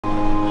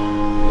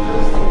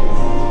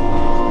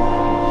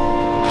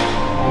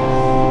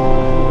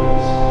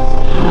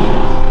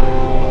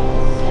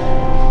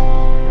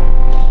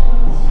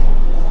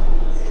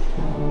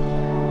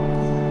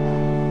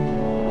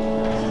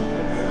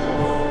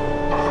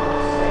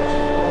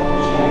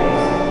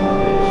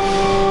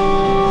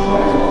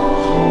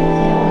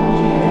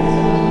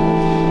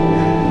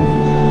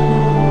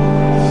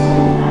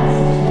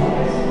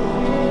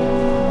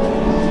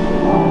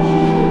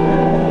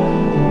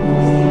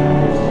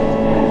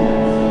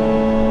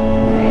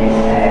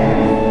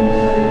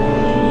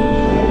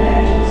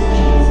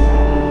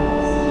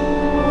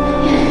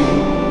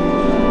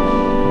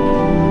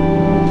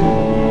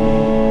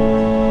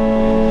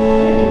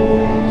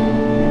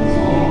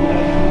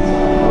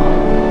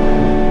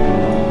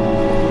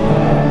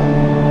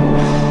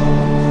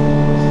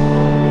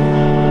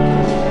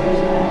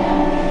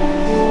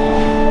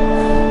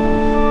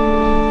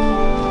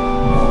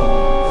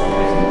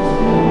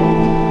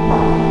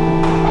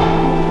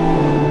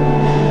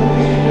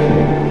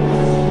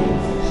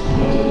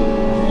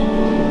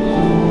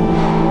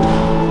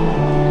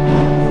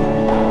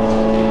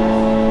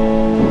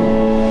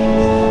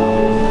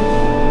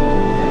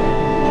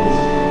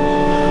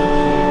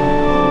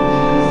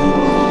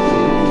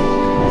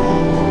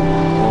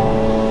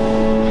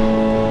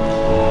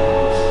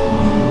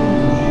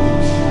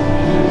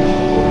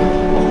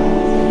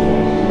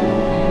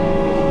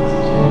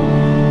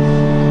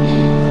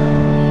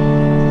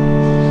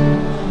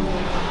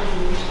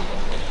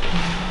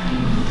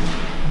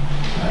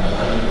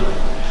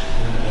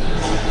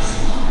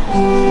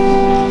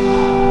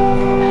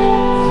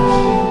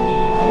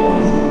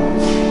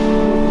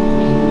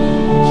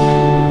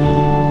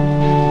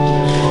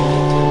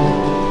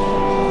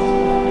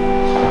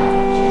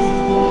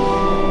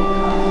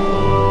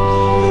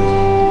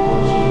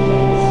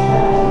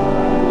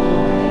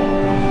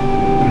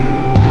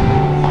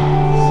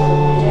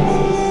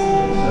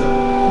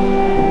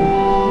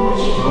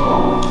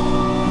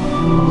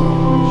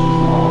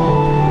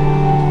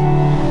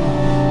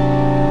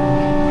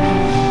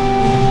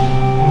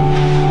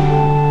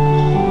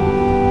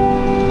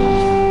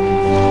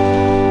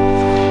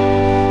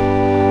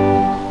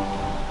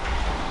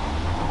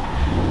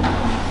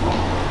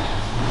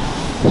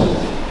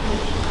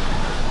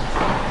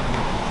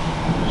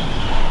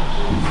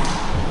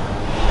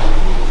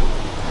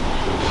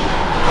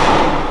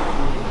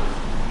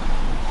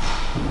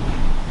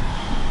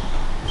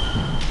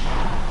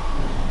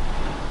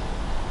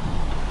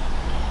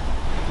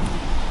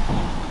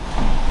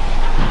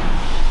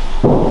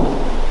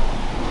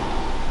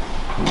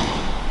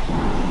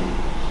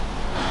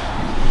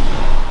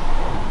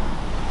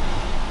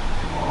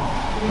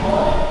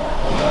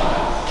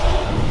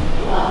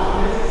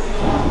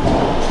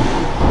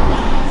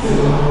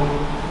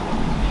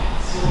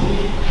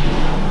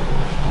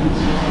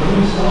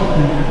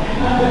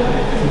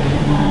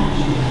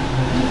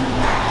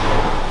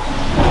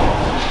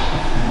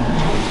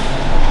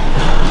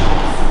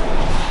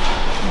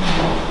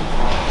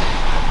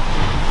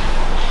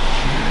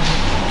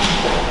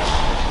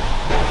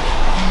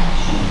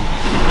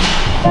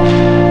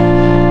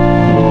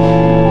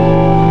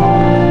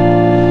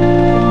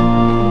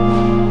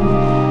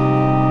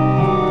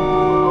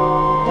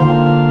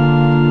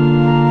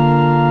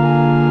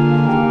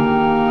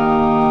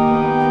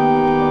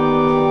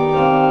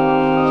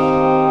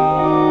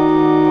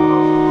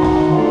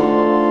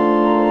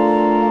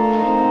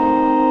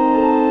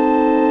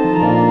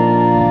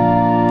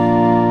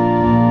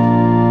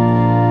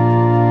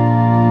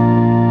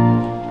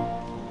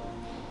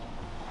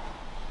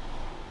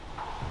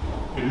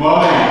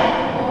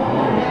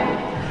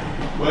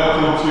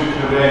Welcome to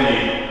Kilrenny.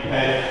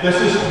 This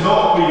is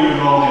not where you're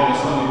normally on a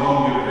Sunday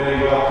morning. You're very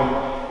welcome.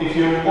 If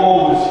you're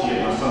always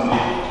here on a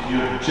Sunday,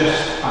 you're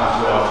just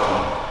as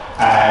welcome.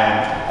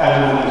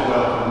 Everyone is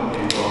welcome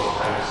in God's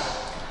house.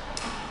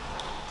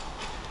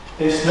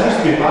 It's nice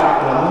to be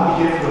back, but I'm only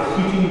here for a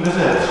fleeting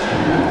visit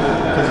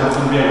because I'm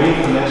going to be away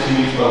for the next few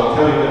weeks, but I'll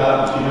tell you about that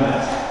in a few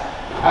minutes.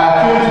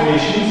 Few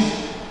intimations.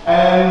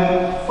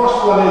 First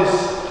one is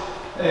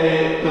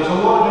there's a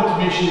lot of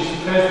intimations.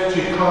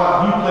 Presbytery Clerk,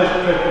 new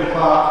Presbytery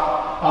Clerk,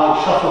 Alex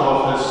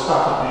Shuttleworth has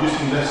started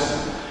producing this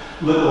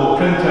little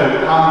printout,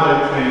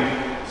 handout thing.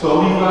 So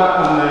I'll leave that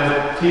on the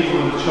table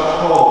in the church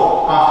hall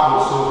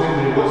afterwards, so if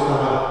anybody wants to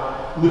have a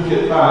look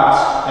at that,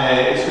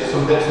 it's got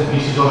some bits and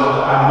pieces on it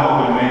that I'm not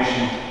going to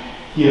mention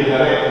here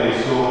directly.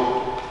 So,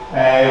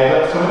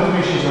 but some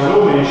intimations I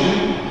will mention.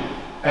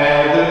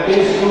 There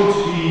is going to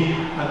be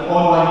an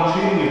online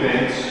training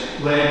event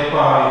led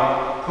by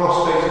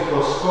Prospects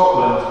across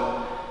Scotland,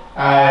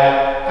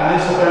 and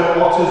it's about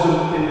autism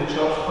in the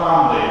church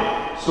family.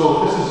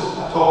 So if this is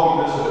a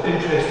topic that's of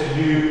interest to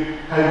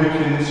you, how we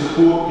can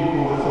support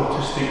people with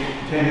autistic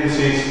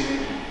tendencies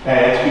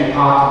to be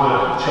part of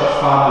a church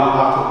family,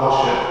 part of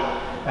worship,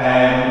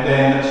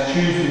 then it's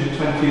Tuesday the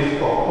 20th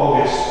of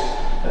August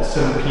at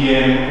 7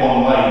 PM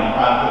online.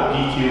 I've got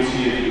details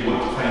here if you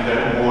want to find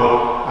out more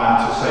and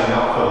to sign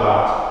up for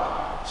that.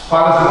 As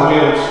far as I'm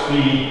aware, it's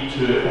free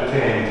to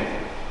attend.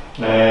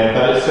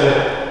 But it's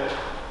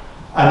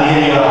an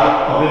area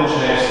of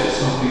interest. It's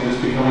something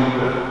that's becoming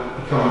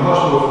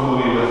much more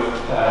familiar with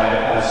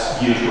as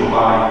years go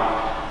by,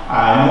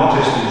 not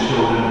just in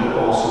children but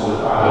also with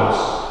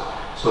adults.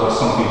 So that's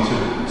something to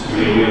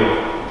be aware of.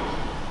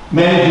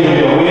 Many of you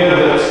will be aware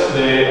that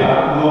the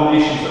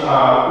nominations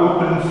are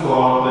open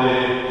for the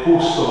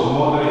post of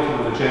moderator of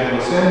the General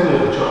Assembly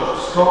of the Church of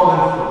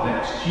Scotland for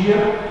next year.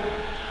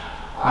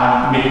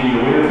 And making you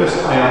aware of this,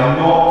 I am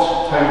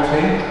not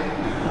touting.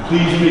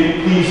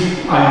 Please,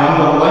 I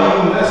am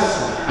underlining this,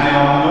 I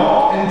am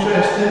not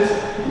interested,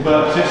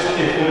 but just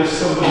if there is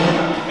something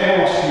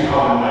else you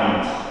have in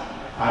mind,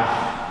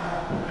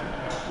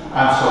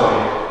 I'm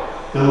sorry,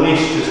 the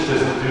lace just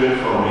doesn't do it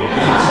for me.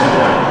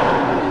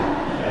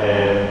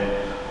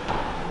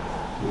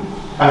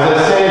 As I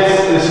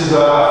said, this is a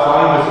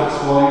flying visit this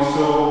morning,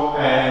 so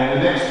the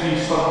next 3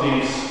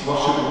 Sundays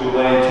worship will be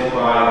led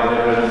by the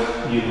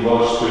Reverend Ian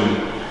Witherspoon,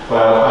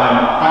 while I'm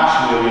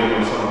actually away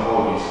on summer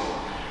holidays.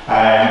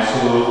 So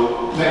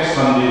next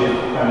Sunday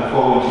and the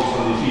following 2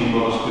 Sundays, Ian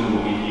Witherspoon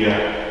will be here.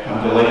 I'm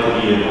delighted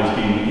Ian has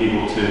been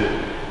able to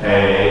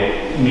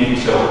make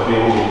himself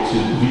available to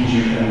lead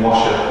you in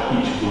worship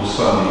each of those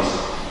Sundays.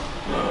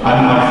 And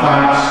my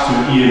thanks to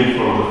Ian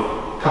for the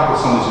couple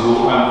of Sundays ago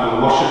and for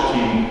the worship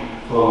team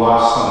for the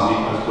last Sunday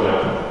as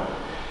well.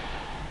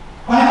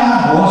 When I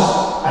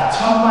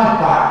turned my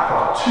back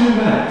for 2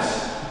 minutes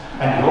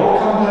and you all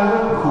come down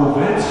with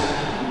COVID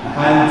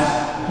and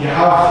you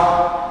have a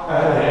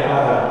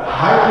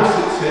highly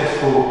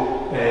successful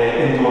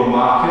indoor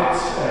market.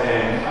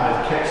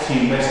 I've kept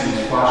seeing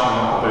messages flashing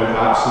up about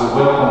that, so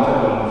well done to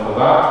everyone for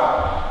that.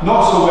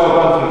 Not so well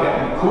done for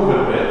getting the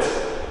COVID bit,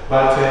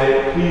 but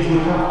please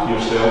look after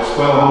yourselves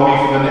while I'm away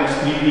for the next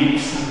 3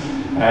 weeks,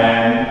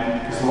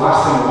 because the last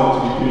thing I want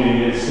to be doing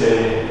is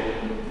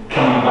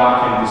coming back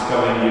and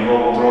discovering you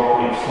all drop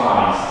like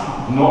flies.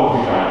 Not a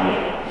good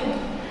idea.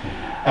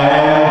 And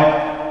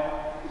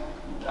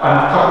a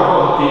couple of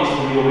other dates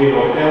to be aware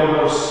of.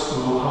 Elders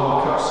will have a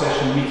cut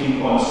session meeting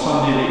on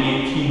Sunday the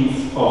 18th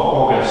of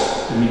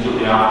August,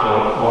 immediately after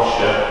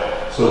worship,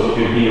 so if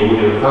you can be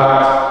aware of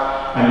that.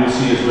 And you'll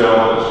see as well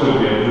that there's going to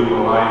be a Blue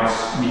Alliance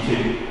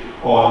meeting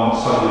on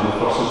Sunday the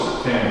 1st of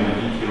September. The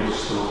details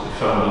still to be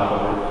firmed up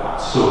about that.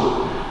 So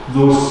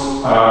those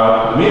are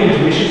the main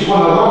information.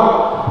 One other,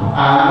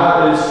 and that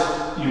is,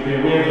 you'll be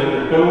aware that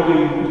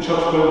the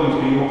church building is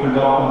being opened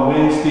up on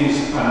Wednesdays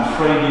and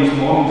Fridays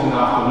mornings and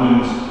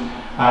afternoons.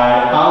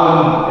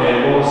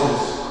 Alan Wallace is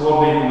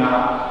coordinating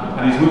that,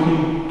 and he's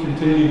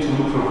continuing to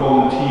look for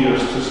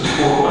volunteers to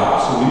support that.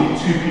 So we need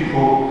 2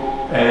 people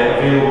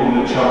available in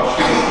the church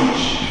for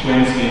each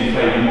Wednesday and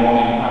Friday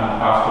morning and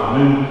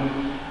afternoon.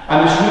 And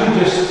it's really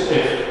just,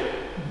 if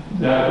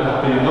there have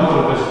been a number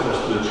of visitors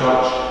to the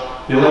church,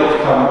 they like to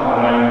come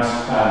around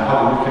and have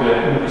a look at it,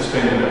 maybe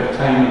spend a bit of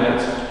time in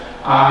it,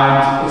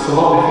 And it's a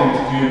lovely thing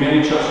to do.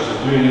 Many churches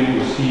are doing it.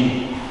 You'll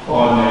see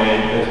on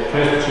the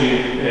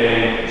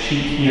presbytery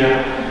sheet here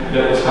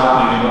that is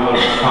happening in other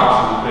parts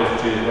of the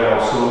presbytery as well.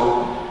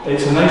 So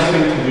it's a nice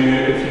thing to do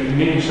if you can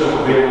make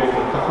yourself available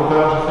for a couple of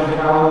hours, I think,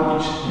 Alan,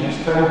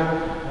 each time.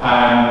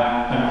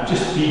 And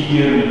just be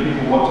here, and if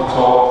people want to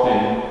talk,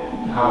 then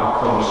have a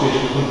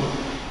conversation with them.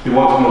 If they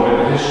want to know about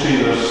the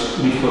history, there's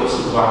leaflets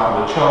at the back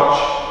of the church.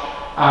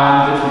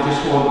 And if they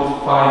just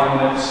want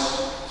 5 minutes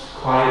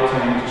quiet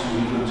time, just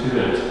leave them to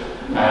it.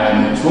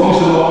 As long as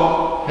they're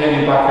not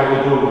heading back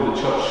out the door with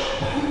the church,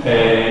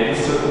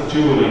 it's sort of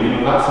jewellery, you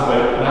know, that's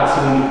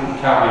the only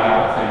caveat,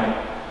 I think.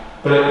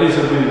 But it is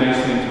a really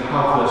nice thing to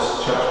have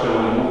this church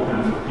building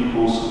open for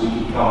people so they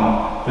can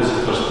come,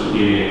 visitors to the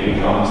area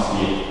can come and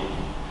see it.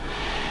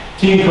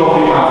 Tea and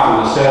coffee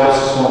after the service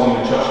this morning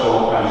in the church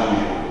hall as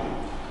usual.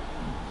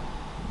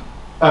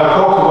 Our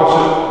call to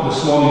worship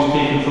this morning is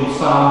taken from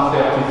Psalm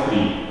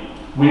 33.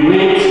 We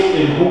wait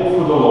in hope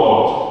for the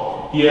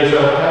Lord. He is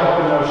our help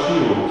and our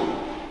shield.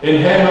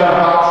 In him our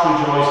hearts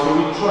rejoice, for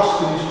we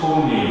trust in his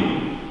holy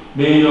name.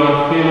 May your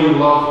unfailing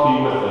love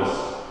be with us,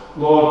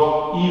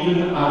 Lord,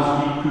 even as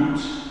we put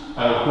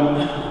our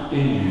hope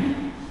in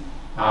you.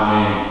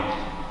 Amen.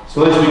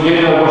 So let's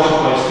begin our worship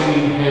by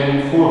singing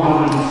hymn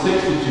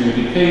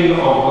 462, The King of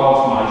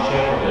Love My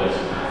Shepherd Is,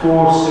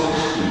 462.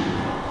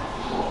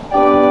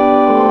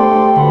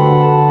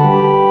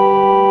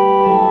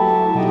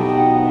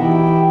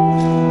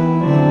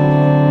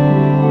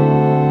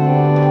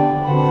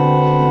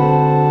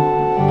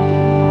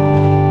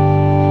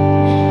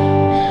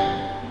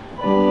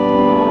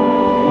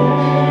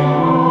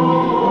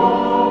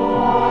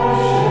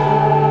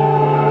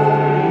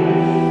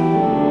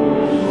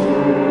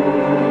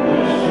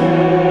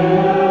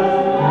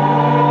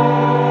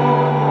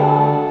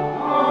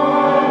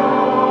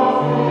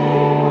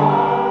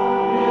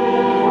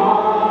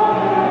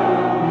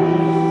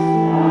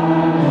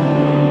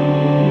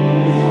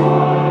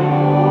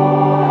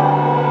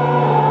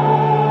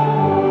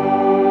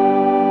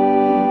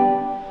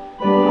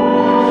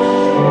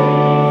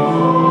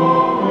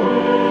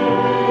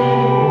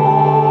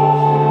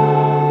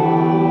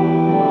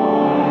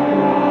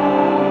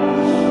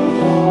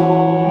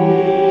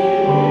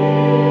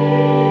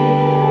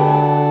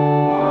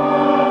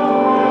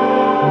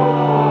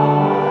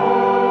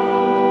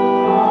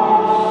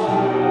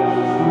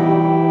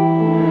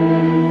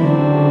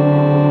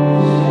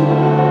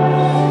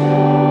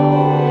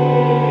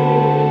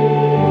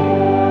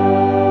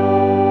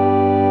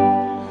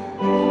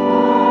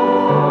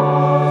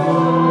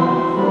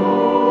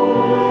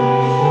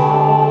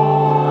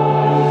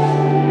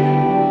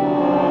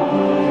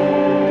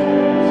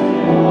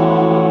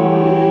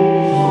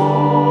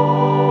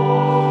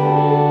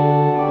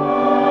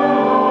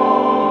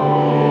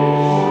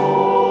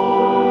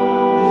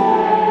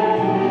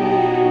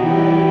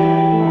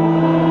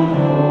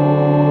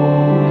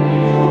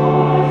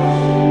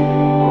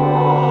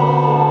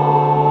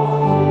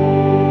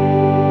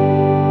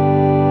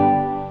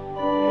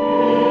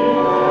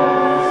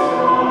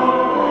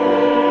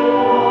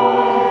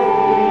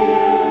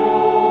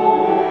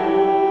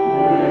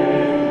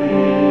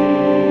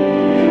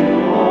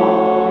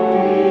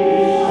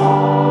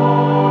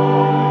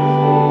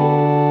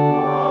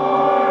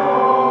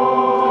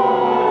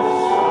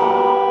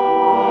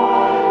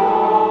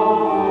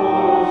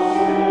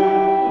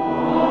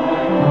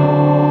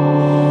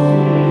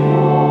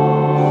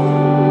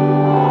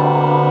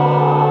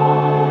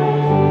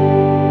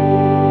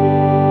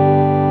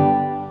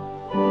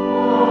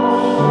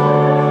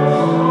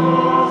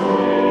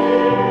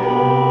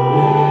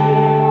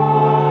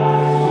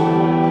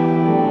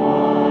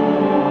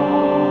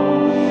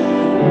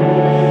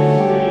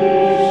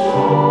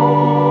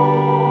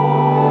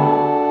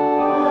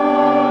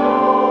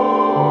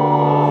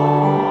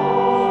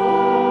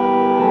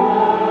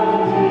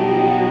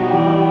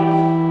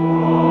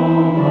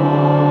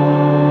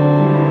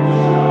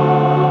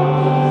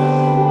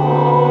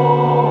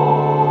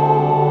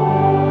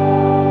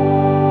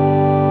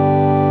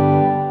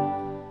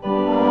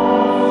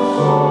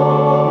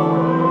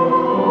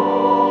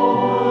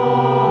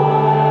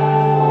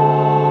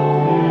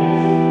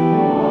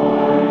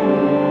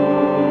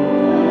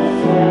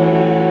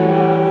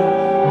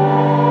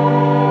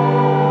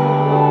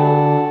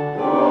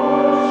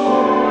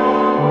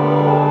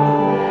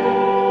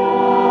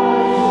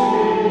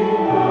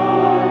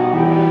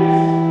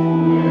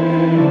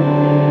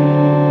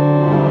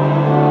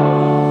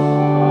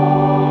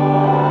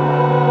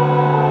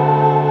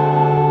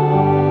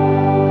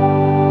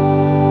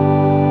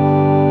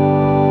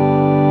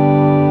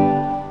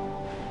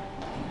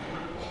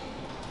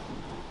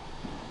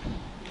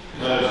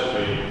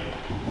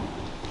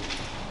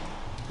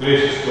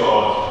 Gracious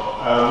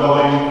God, our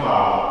loving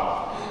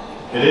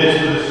Father, it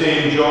is with the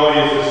same joy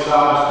as the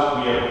psalmist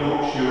that we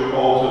approach your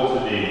altar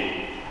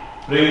today,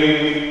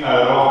 bringing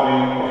our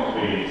offering of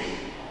praise,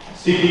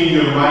 seeking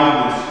your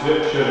mind in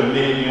Scripture and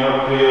making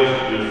our prayers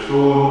at your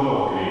throne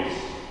of grace.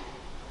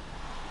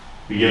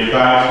 We give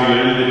thanks for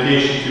your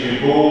invitation to be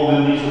bold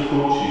in these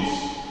approaches,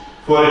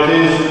 For it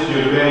is at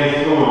your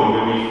very throne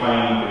where we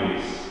find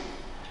grace.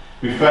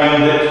 We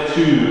find it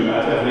too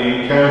at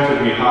every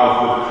encounter we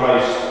have with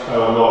Christ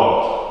our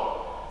Lord.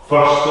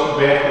 First at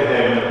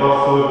Bethlehem, the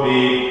birth of a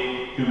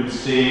babe who would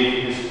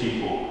save his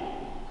people.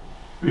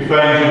 We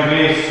find your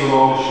grace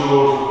along the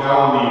shores of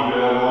Galilee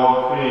where our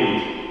Lord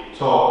prayed,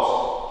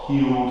 taught,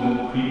 healed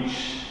and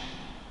preached.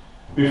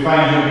 We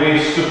find your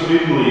grace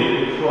supremely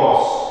at the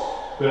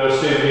cross where our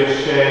Saviour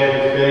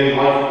shed his very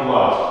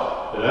lifeblood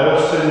that our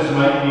sins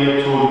might be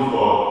atoned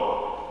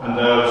for and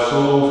our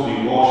souls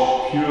be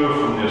washed pure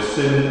from their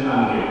sin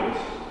and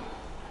guilt.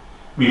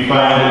 We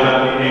find it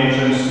at the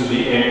entrance to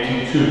the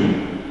empty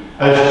tomb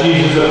as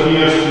Jesus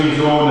appears to his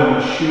own and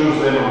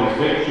assures them of his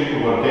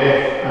victory over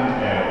death and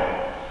hell.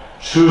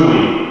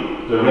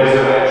 Truly, the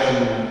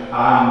resurrection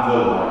and the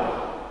life.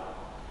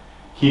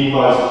 Keep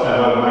us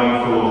ever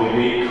mindful of the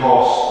great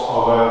cost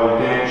of our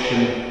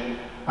redemption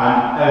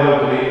and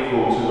ever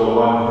grateful to the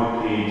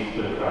one who paid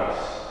the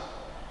price.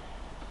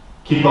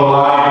 Keep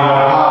alive in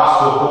our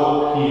hearts the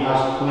hope he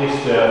has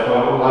placed there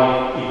for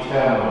life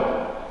eternal.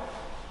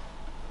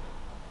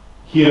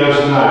 Hear us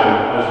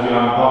now as we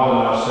unburden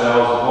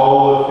ourselves of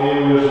all the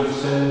failures and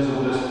sins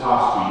of this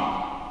past week,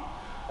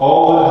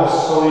 all that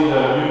has sullied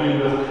our union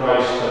with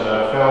Christ and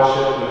our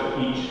fellowship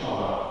with each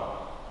other.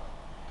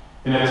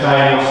 In a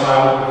time of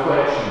silent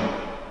reflection,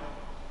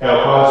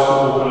 help us to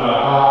open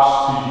our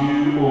hearts to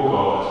you, O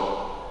God,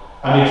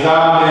 and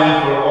examine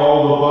them for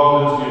all the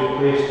burdens we have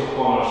placed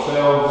upon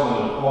ourselves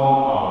and upon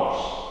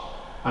others,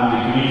 and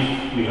the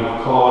grief we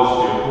have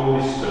caused your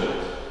Holy Spirit.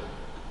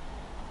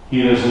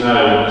 Hear us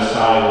now in the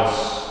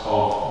silence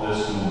of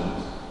this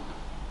moment.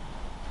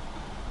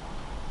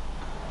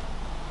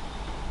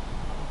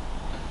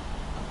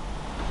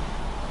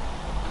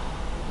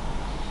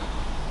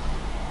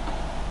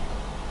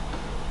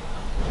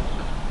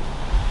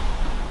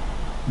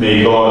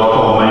 May God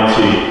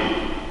Almighty,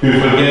 who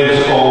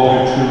forgives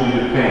all who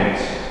truly repent,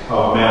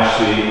 have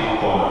mercy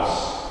upon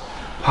us,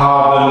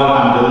 pardon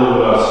and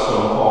deliver us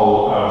from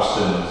all our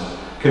sins,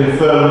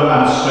 confirm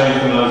and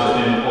strengthen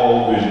us in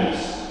all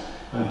goodness,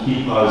 and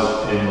keep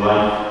us in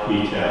life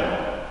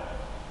eternal.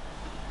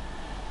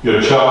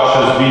 Your church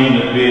has been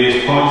at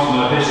various points in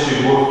her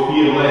history both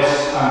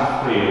fearless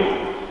and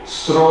frail,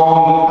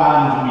 strong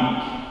and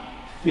weak,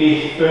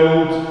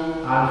 faith-filled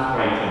and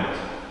frightened.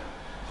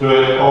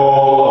 Through it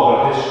all of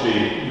our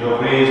history, you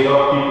have raised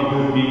up people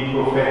who have been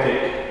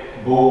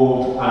prophetic,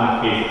 bold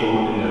and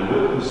faithful in their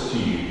witness to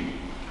you.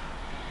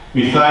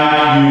 We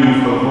thank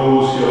you for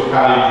those who have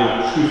carried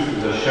your truth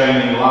as a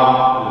shining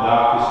lamp in the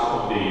darkest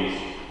of days.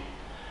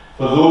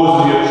 For those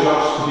of your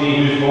church today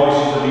whose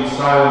voices have been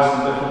silenced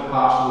in different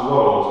parts of the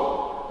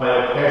world by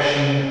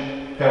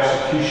oppression,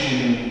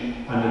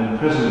 persecution and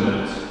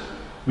imprisonment,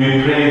 we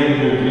pray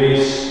that your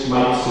grace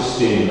might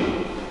sustain them.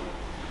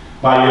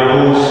 By your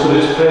Holy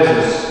Spirit's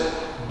presence,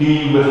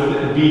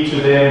 be to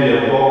them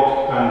their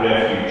rock and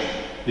refuge,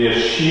 their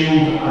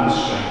shield and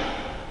strength.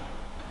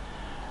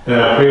 In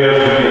our prayers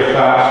we give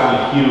thanks for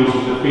the heroes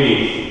of the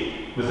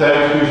faith,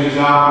 without whose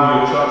example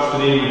your church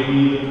today would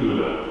be the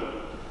poorer.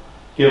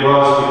 Give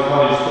us the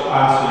courage to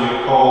answer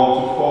your call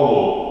to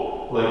follow,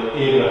 like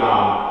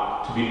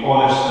Abraham, to be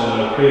honest in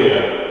our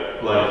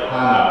prayer, like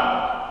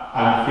Hannah,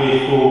 and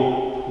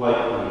faithful,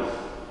 like Ruth.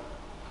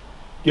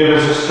 Give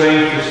us the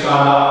strength to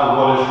stand up for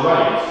what is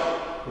right,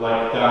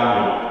 like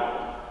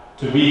Daniel,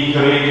 to be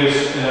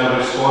courageous in our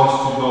response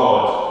to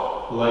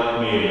God,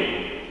 like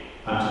Mary,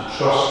 and to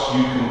trust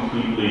you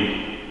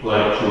completely,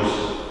 like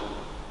Joseph.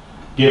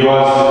 Give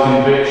us the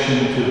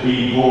conviction to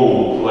be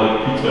bold,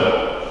 like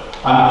Peter,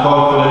 and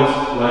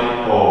confident,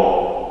 like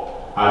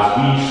Paul, as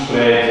we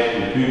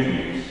spread the good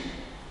news.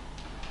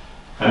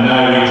 And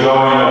now we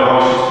join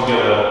our voices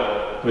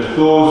together with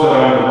those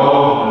around the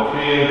world in the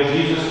prayer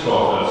Jesus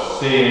taught us,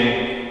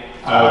 saying,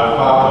 Our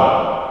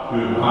Father,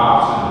 who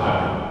art in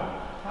heaven,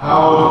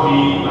 hallowed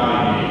be thy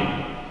name.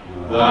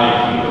 Thy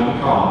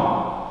kingdom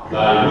come,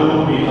 thy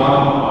will be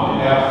done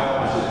on earth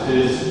as it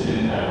is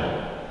in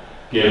heaven.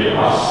 Give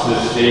us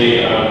this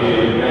day our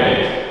daily bread,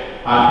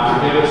 and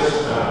forgive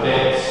us our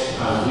debts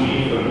as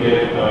we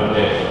forgive our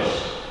debtors.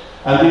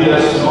 And lead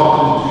us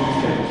not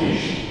into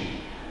temptation,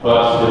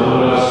 but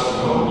deliver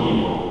us from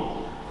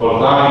evil. For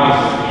thine is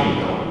the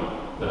kingdom,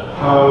 the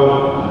power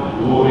and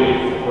the glory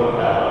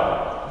forever.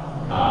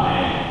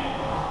 Amen.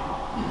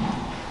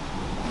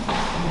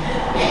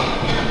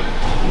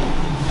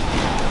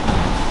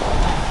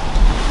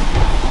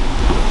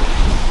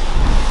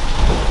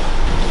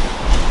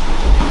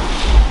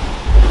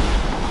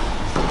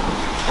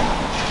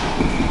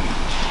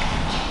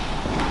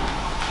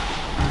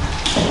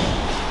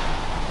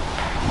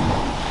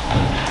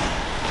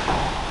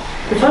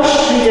 The first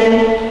reading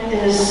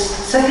is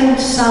 2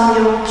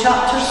 Samuel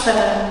chapter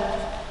 7,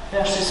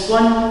 verses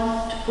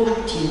 1 to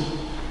 14.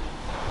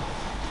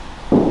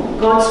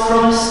 God's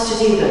promise to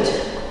David.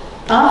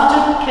 After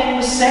the king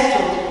was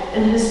settled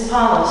in his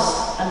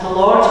palace and the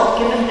Lord had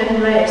given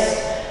him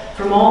rest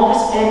from all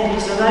his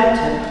enemies around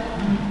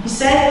him, he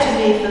said to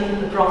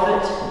Nathan the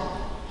prophet,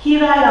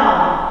 Here I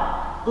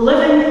am,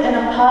 living in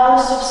a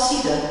palace of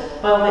cedar,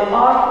 while the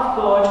ark of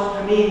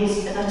God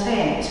remains in a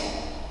tent.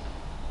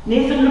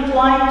 Nathan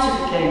replied to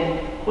the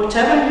king,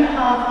 "Whatever you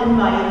have in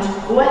mind,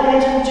 go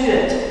ahead and do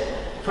it,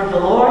 for the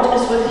Lord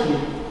is with you."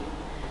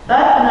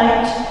 That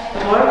night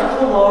the word of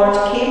the Lord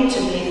came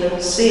to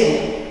Nathan,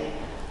 saying,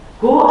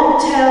 "Go and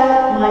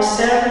tell my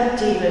servant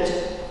David,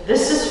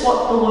 this is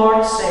what the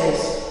Lord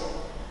says.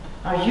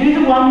 Are you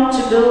the one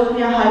to build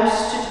me a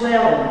house to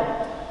dwell in?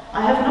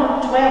 I have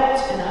not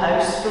dwelt in a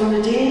house from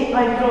the day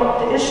I brought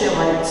the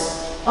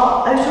Israelites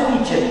up out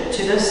of Egypt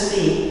to this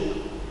day.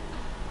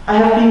 I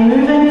have been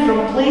moving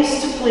from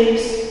place to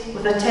place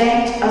with a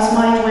tent as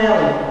my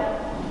dwelling.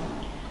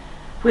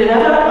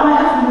 Wherever I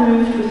have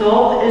moved with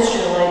all the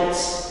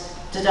Israelites,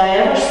 did I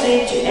ever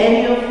say to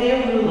any of their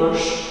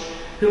rulers,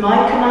 whom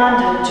I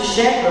commanded to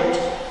shepherd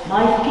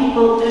my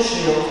people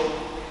Israel,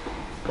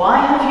 'Why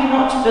have you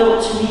not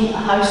built me a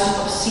house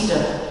of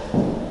cedar?'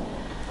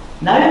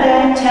 Now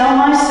then, tell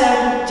my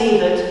servant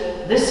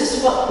David, this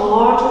is what the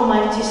Lord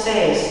Almighty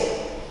says.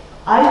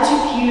 I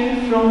took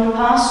you from the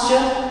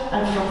pasture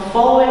and from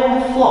following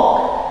the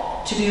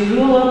flock to be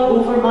ruler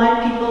over my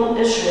people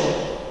Israel.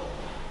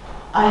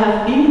 I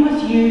have been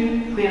with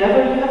you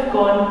wherever you have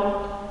gone,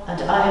 and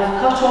I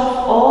have cut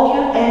off all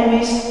your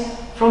enemies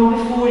from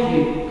before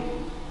you.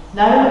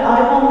 Now I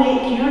will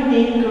make your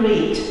name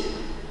great,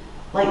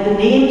 like the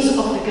names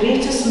of the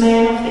greatest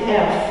men of the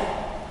earth,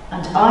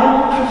 and I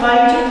will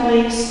provide a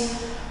place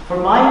for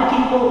my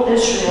people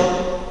Israel,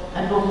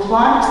 and will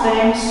plant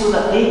them so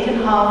that they can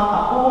have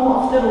a home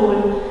of their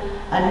own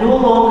and no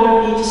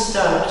longer be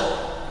disturbed.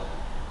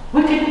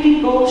 Wicked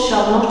people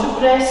shall not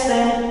oppress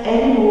them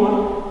any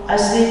more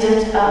as they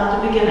did at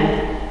the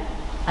beginning,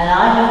 and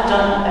I have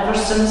done ever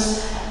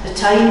since the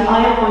time I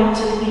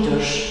appointed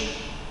leaders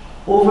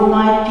over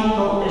my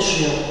people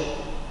Israel.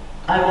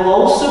 I will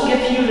also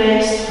give you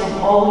rest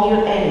from all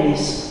your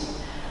enemies.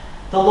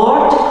 The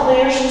Lord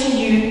declares to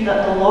you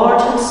that the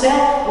Lord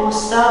himself will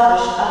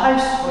establish a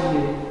house for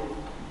you.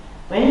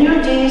 When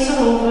your days are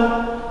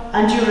over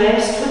and you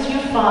rest with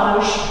your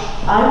fathers,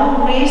 I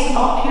will raise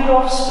up your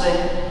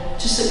offspring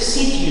to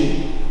succeed you,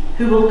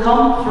 who will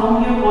come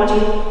from your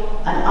body,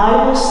 and I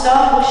will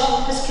establish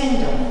his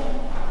kingdom.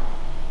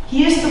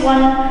 He is the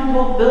one who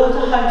will build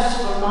a house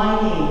for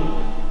my name,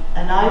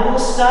 and I will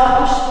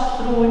establish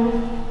the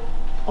throne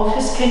of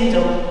his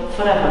kingdom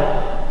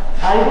forever.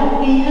 I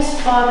will be his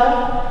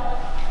father,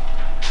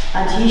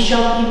 and he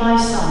shall be my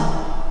son.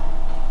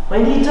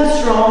 When he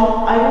does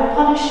wrong, I will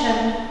punish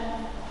him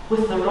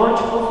with the rod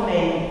of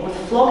men, with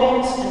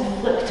floggings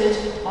inflicted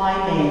by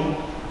men."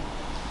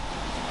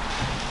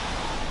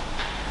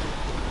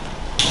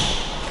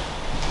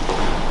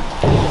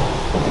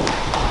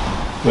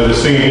 Let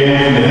us sing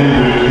again from the hymn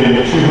book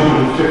in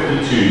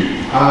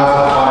 252, As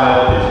a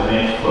Fire is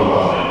Meant for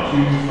Burning,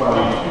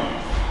 252.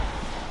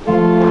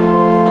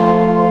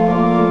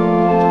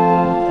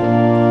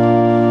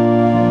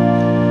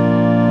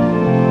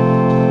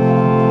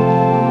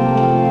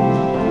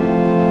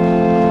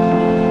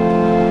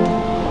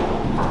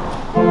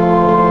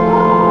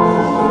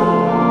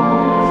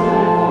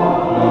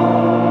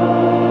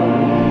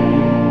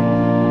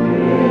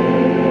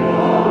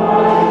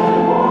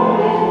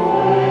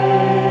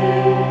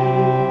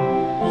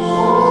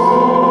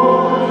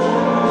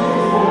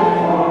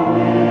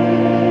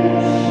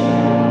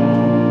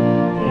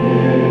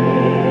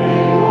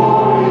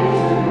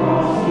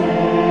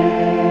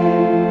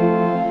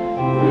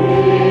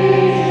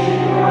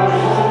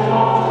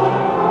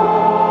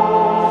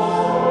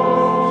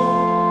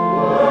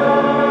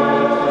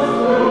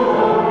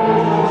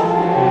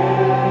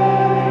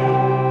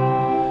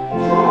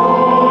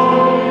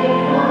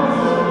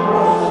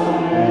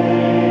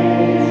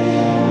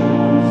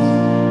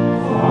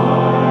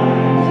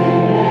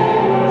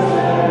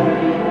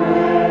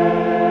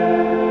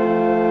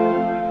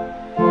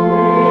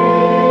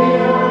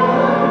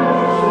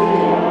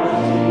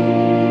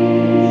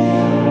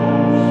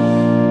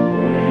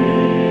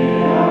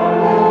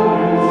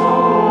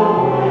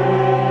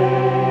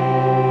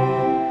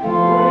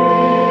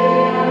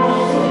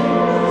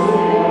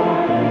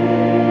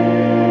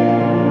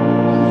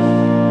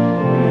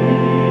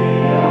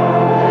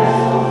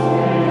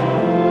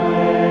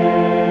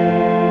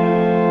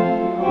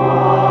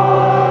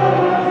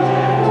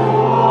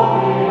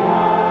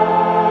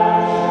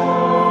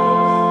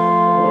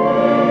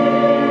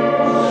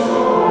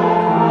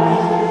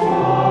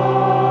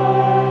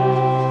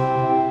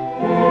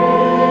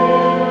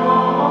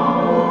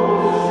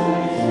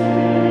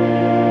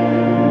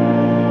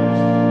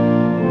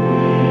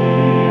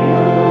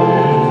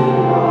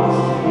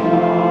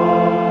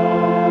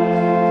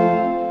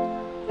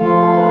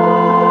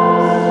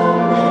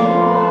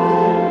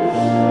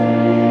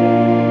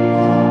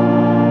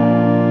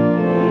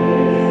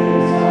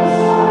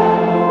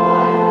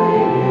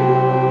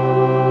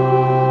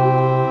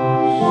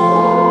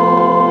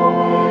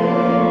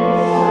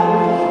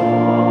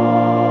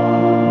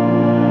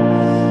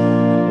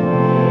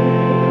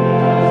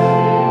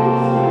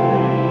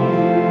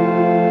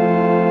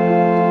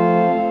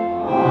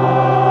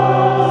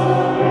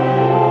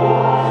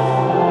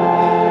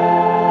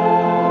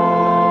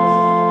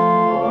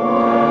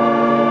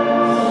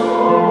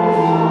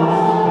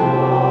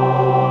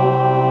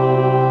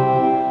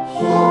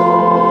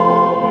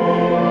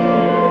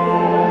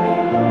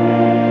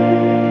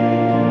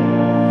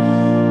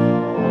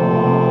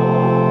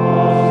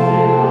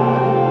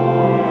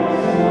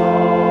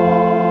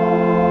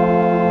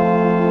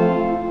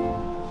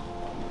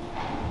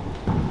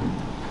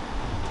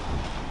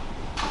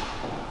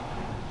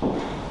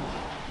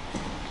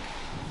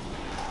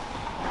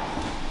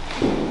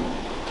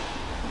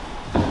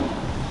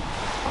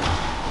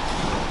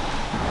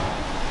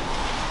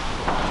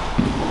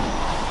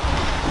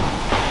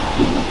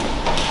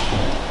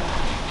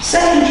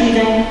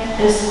 reading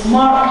is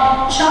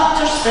Mark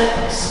chapter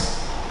 6,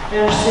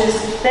 verses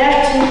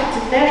 30 to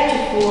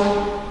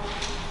 34,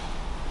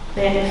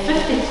 then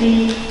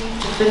 53 to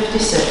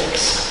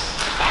 56.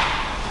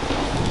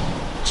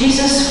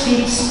 Jesus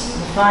feeds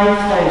the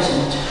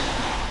 5,000.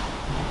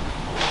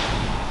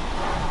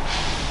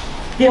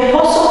 The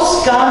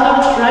apostles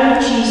gathered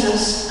round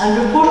Jesus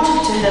and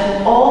reported to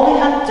him all they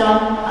had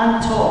done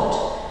and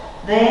taught.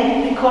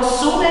 Then, because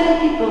so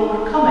many people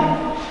were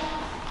coming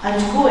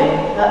and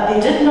going that they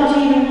did not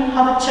even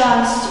have a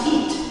chance to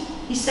eat,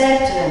 he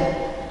said to them,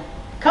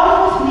 "Come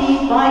with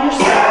me by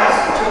yourselves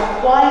to a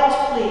quiet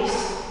place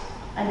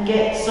and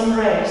get some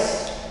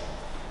rest."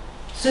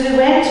 So they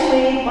went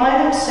away by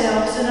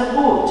themselves in a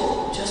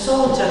boat to a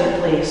solitary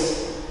place.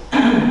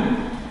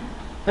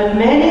 But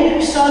many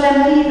who saw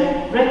them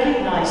leaving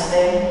recognized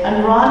them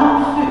and ran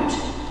on foot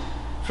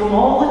from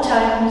all the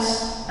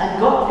towns and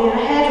got there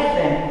ahead of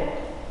them.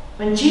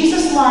 When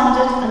Jesus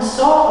landed and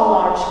saw a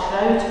large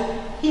crowd,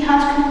 he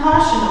had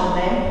compassion on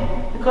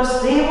them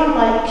because they were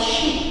like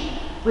sheep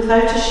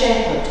without a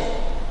shepherd.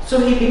 So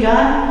he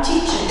began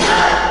teaching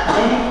them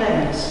many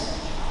things.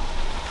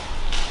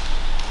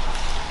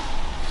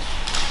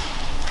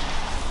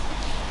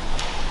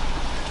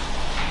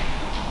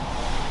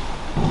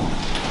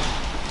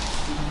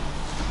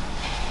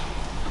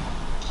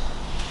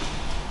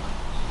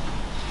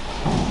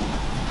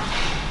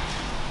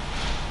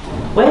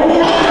 When they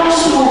had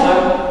crossed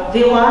over,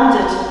 they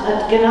landed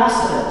at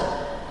Gennesaret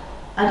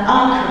and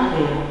anchored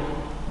there.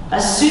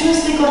 As soon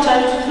as they got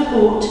out of the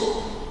boat,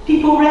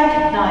 people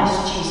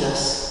recognized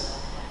Jesus.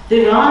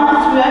 They ran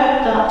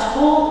throughout that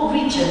whole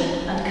region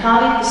and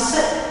carried the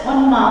sick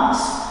on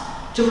mats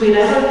to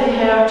wherever they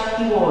heard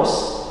he was.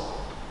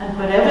 And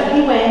wherever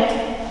he went,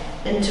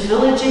 into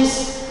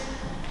villages,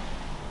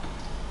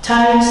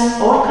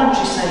 towns or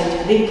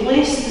countryside, they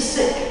placed the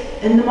sick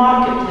in the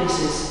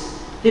marketplaces.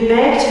 They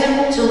begged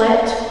him to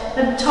let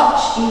them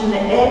touch even the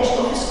edge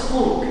of his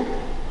cloak,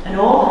 and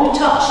all who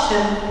touched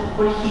him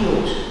were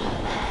healed.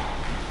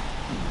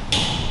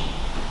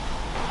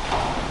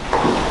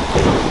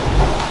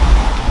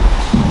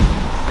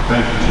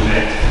 Thank you,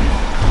 Jeanette.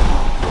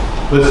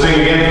 Let's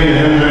sing again from the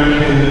hymn book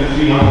in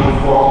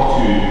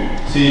 342.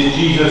 It says,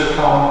 "Jesus,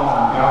 come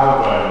and gather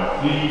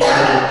round,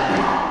 342.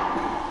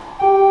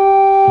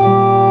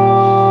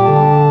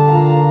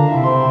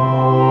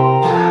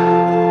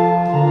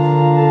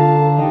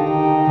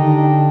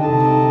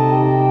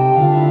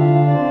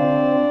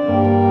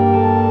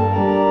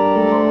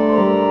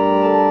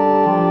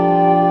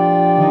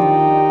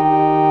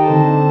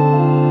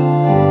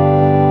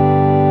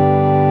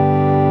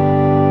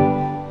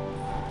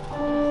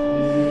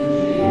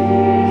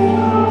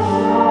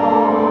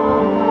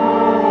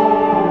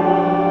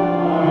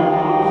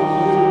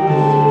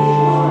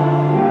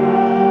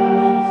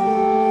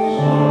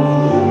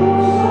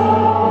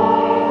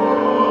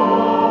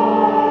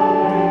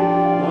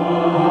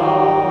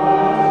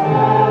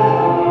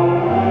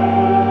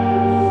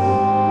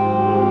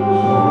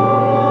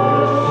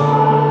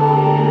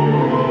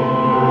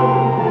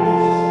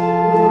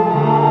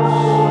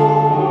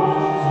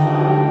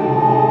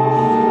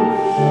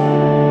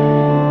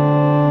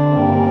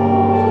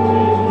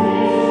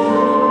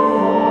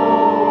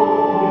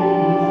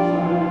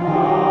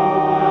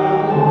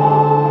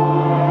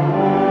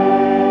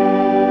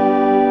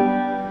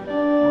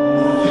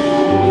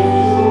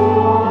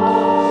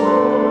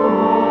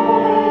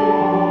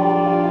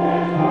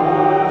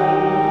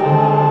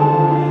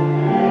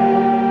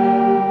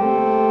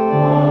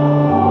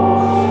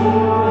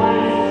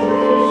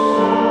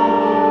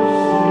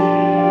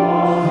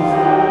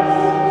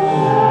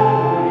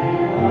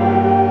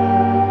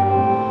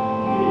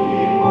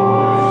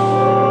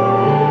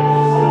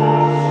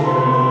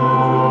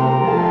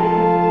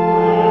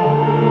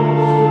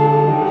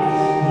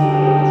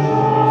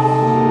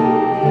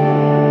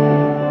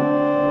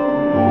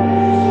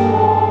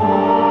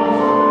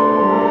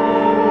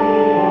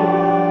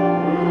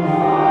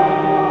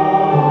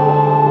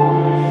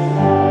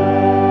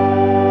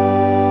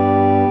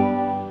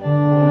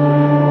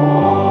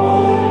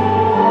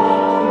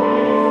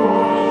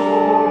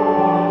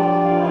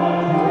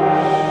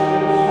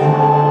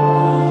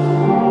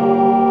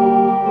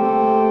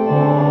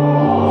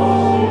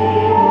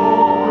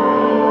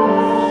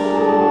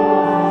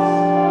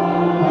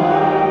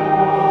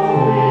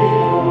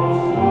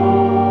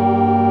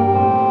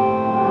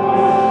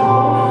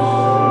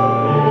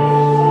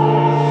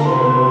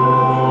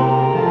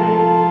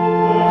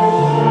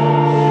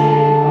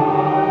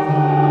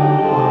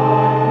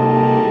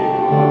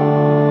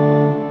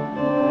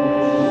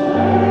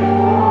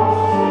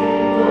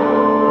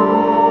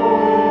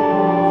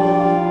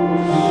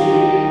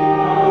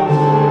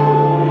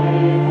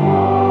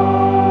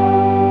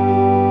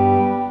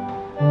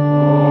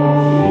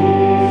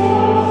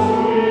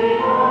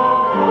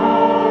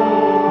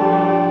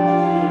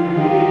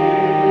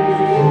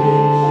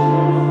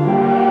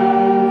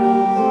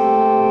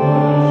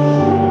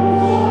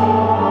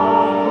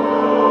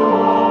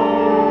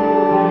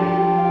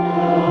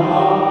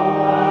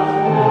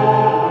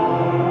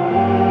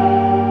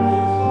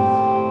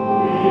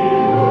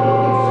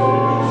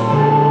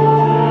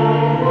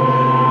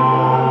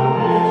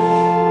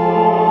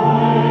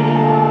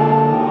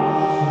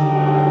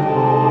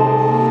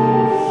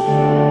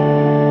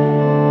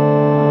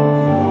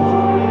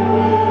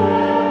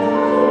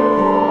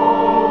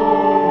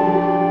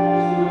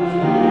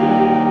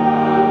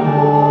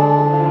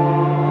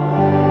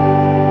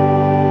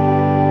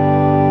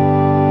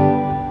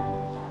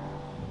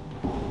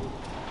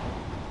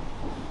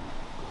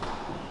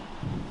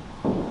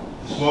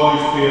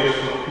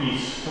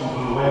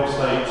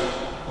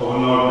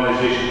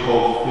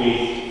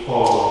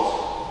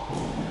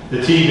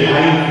 team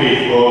behind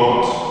Faith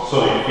Ward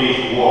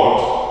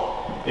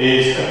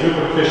is a group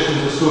of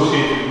Christians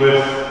associated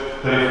with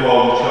the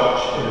Reformed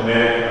Church in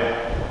America.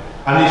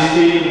 And they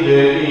state that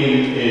their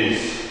aim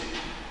is,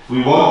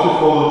 we want to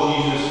follow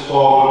Jesus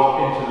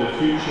forward into the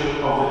future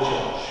of the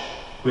church,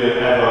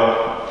 wherever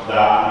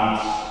that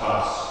leads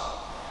us.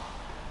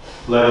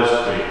 Let us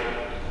pray.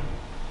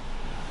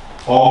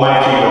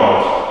 Almighty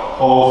God,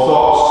 all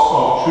thoughts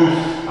of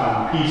truth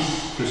and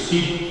peace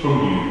proceed from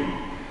you.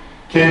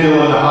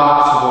 Kindle in the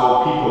hearts of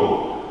all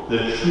people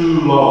the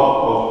true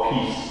love of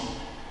peace.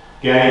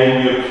 Guide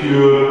in your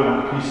pure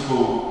and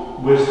peaceful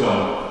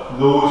wisdom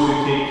those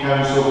who take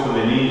counsel for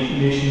the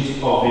nations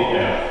of the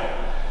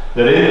earth,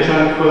 that in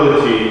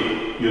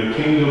tranquility your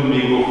kingdom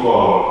may go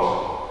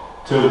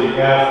forward, till the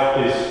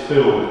earth is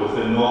filled with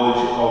the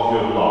knowledge of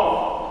your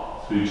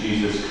love, through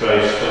Jesus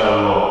Christ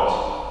our Lord.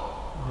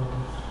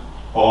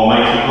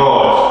 Almighty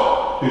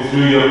God, who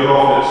through your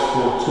prophets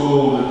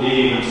foretold the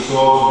day when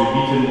swords would be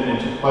beaten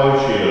into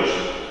plowshares,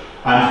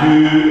 and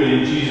who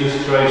in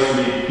Jesus Christ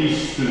made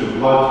peace through the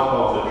blood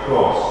of the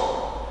cross,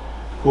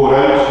 pour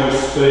out your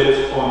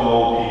Spirit on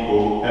all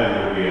people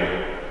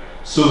everywhere,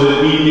 so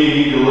that we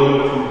may be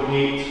delivered from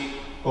hate,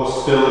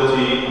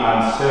 hostility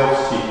and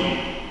self-seeking,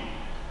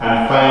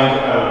 and find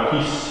our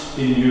peace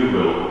in your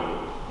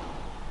will.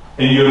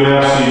 In your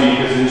mercy make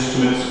us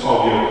instruments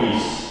of your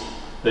peace,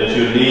 that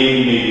your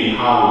name may be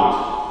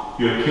hallowed,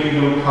 your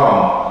kingdom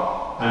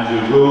come, and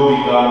your will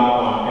be done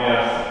on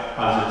earth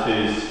as it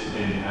is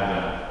in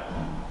heaven.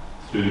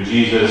 Through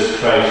Jesus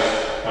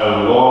Christ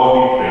our Lord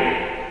we pray.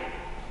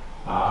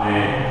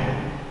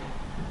 Amen.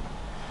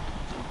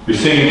 We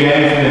sing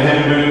again from the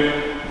hymn book,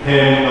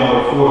 hymn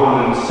number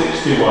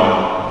 461,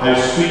 How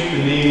Sweet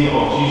the Name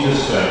of Jesus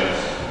Sounds.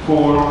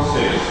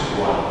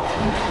 461.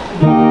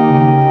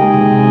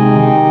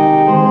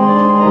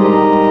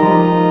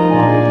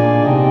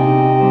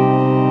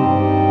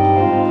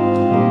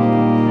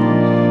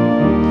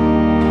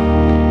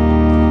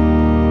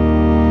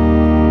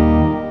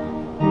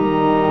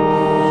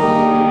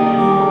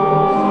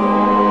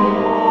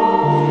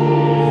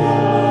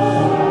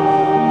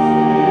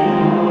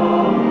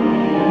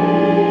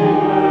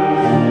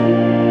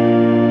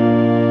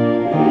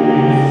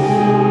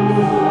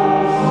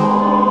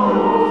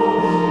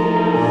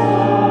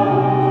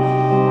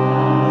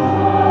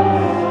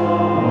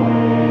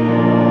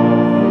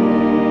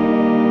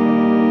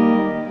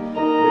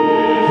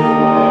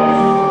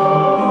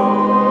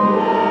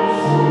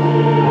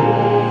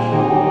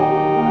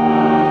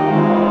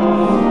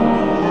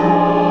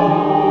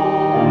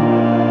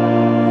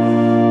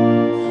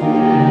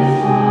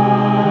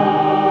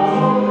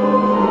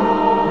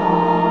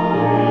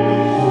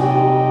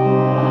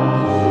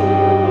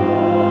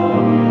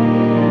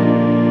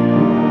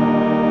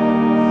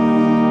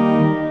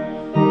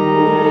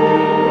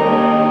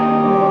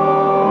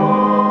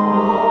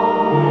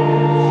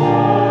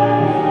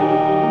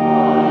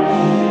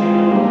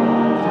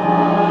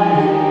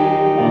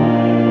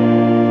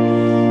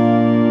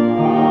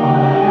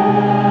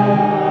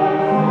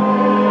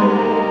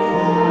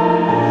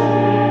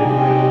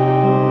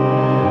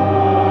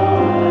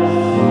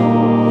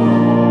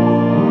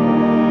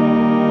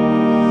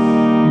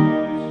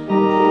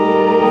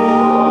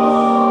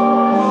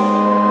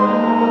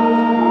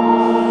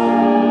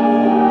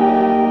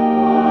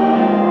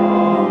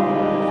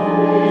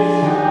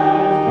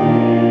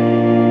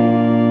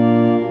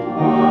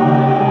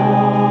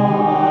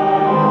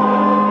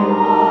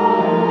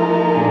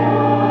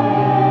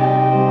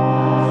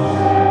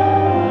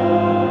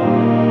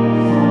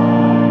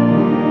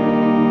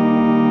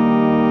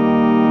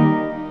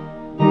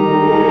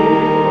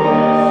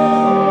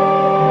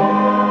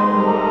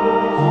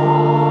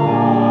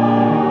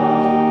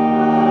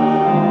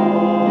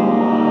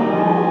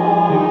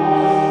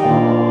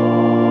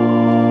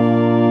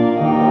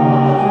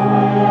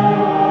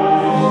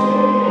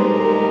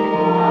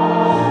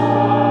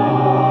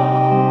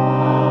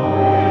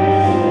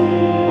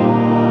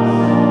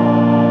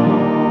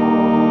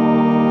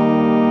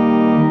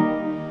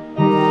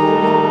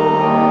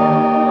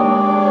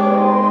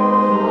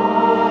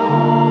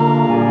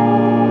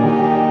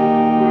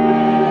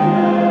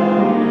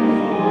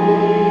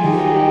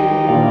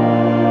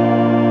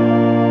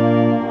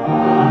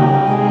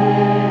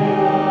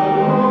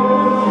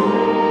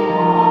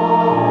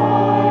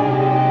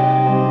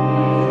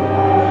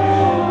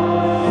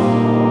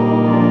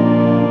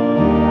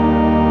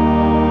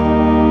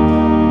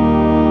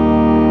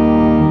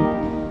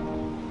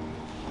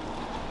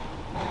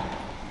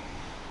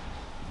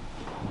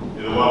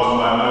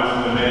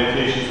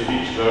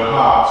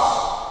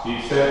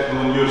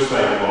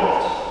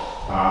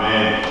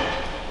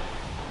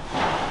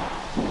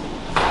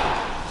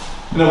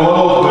 In a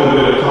world where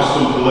we're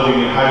accustomed to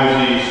living in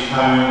houses,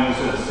 towns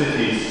and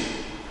cities,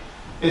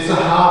 it's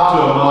hard to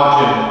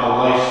imagine a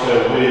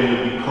lifestyle where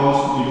you'll be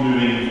constantly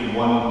moving from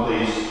one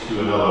place to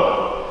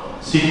another,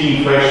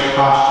 seeking fresh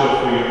pasture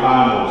for your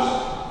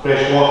animals,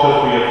 fresh water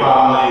for your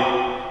family,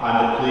 and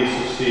a place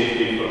of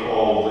safety for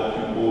all that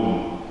you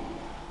own.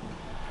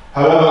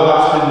 However,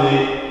 that's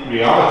been the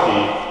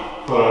reality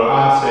for our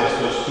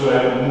ancestors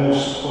throughout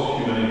most of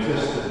human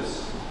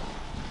existence.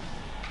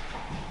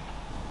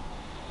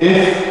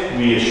 If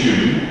we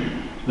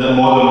assume that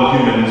modern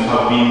humans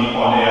have been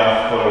on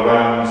Earth for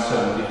around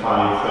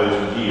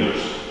 75,000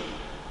 years,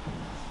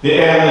 the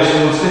earliest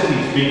known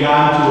cities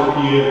began to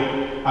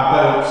appear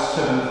about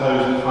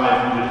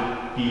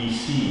 7,500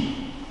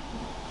 BC,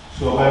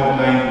 so about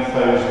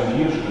 9,000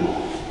 years ago.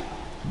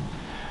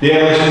 The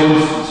earliest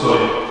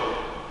known,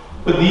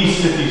 but these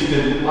cities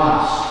didn't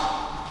last.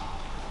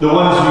 The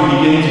ones we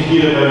begin to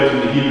hear about in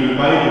the Hebrew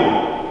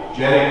Bible,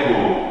 Jericho,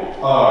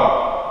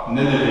 Ur,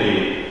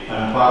 Nineveh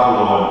and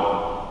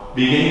Babylon,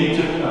 began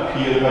to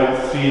appear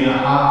about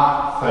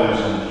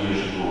 3,500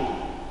 years ago.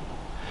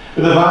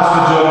 But the vast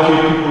majority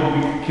of people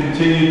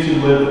continue to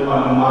live a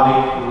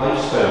nomadic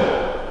lifestyle.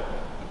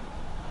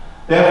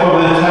 Therefore,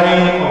 by the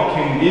time of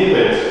King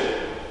David,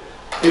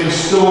 it was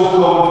still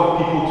common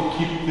for people to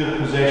keep their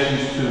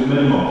possessions to a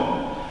minimum,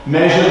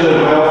 measure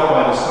their wealth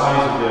by the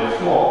size of their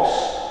flocks,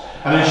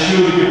 and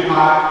ensure they could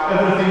pack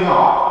everything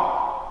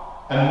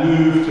up and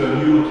move to a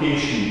new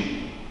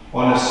location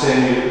on a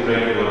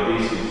semi-regular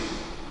basis.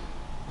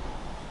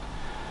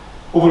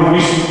 Over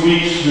recent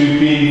weeks, we've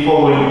been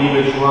following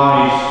David's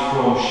rise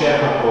from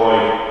shepherd boy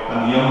and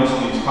the youngest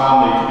in his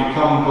family to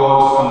become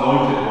God's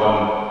anointed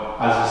one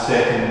as the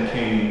second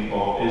king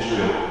of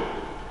Israel.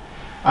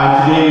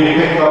 And today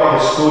we pick up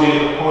his story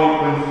at the point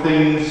when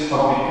things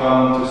have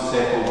begun to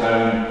settle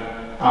down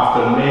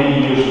after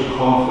many years of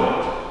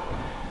conflict,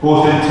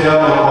 both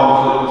internal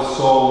conflict with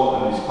Saul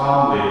and his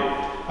family,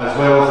 as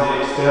well as the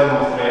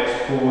external threats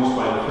posed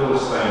by the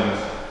Philistines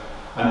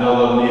and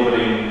other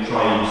neighbouring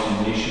tribes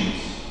and nations.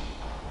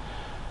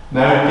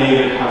 Now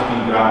David has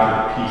been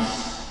granted peace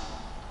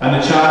and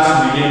the chance to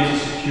begin to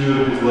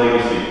secure his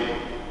legacy.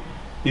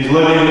 He's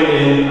living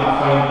in a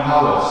fine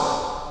palace,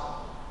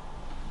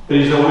 but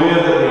he's aware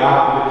that the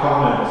Ark of the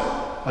Covenant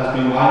has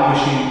been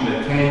languishing in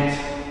a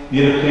tent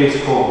near a place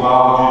called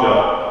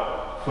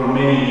Judah for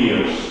many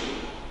years,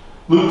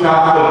 looked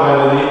after by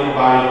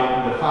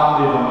the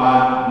family of a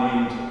man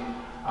named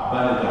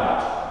Abinadab.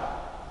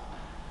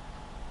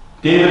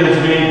 David has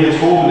made his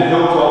home in the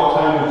hilltop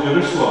town of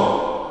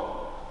Jerusalem,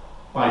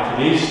 by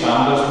today's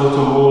standards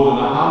little more than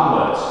a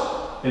hamlet,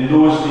 in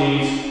those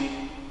days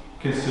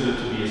considered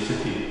to be a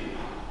city.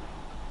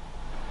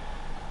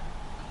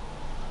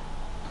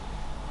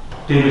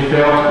 David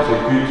felt it was a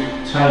good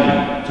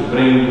time to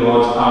bring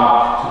God's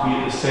Ark to be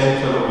at the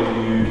centre of a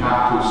new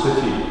capital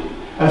city,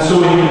 and so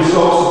he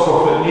consults the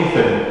prophet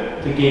Nathan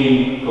to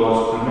gain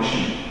God's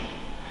permission.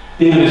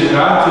 David is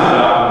granted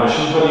that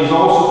permission, but he's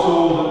also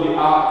told that the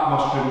Ark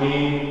must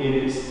remain in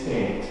its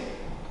tent.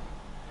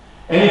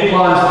 Any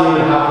plans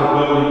David had for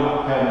building a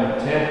permanent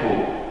temple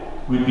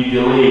would be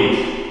delayed,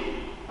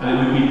 and it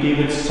would be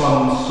David's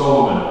son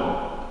Solomon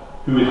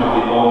who would have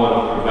the honour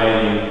of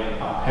providing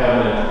a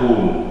permanent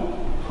home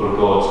for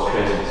God's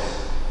presence.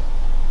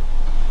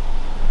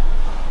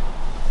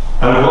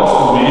 Our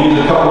Gospel reading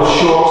is a couple of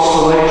short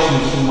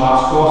selections from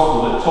Mark's Gospel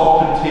that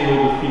top and tail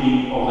the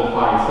feeding of the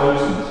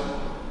 5,000,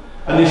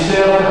 and they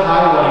serve to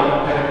highlight the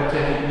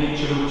peripatetic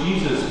nature of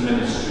Jesus'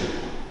 ministry.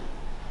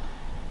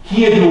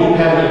 He had no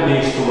permanent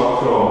base to work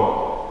from,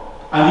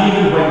 and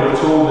even when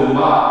we're told in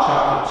Mark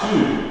chapter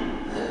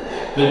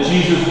 2 that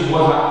Jesus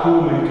was at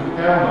home in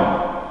Capernaum,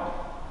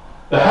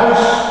 the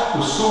house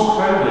was so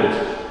crowded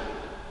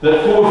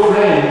that 4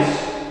 friends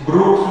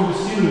broke through the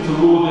ceiling to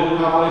lower their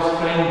paralysed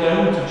friend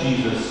down to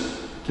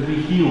Jesus to be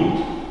healed.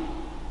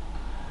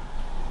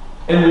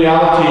 In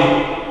reality,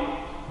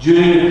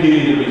 during the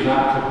period of his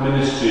active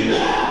ministry,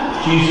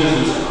 Jesus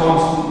was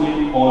constantly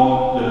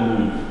on the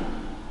move,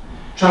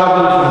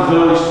 travelling from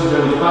village to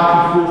village,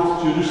 back and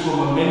forth to Jerusalem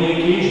on many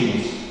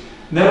occasions,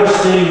 never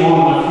staying more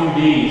than a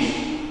few days,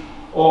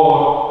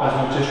 or, as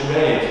we've just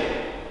read,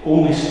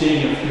 only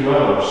staying a few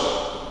hours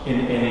in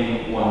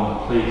any one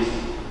place.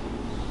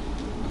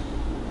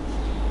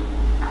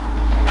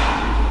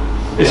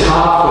 It's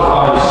hard for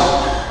us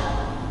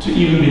to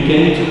even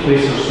begin to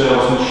place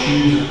ourselves in the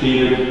shoes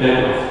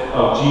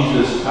of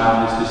Jesus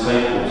and his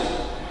disciples,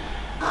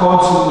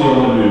 constantly on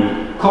the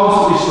move,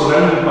 constantly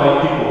surrounded by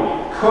people,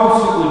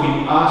 constantly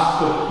being asked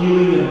for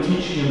healing and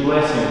teaching and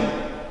blessing.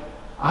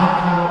 I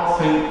cannot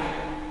think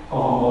of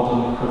a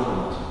modern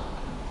equivalent.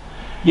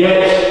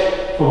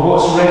 Yet, for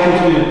what's reckoned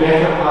to be the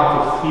better part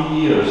of 3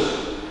 years,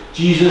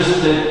 Jesus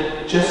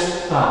did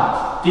just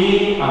that,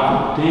 day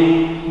after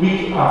day,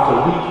 week after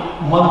week,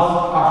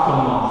 month after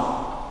month.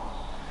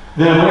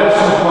 There were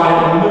some quiet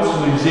moments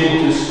when he was able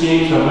to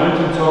escape to a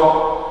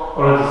mountaintop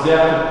or a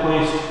deserted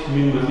place to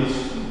commune with his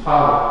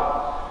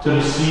Father, to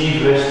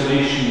receive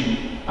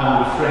restoration and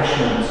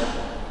refreshment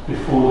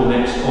before the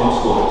next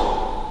onslaught.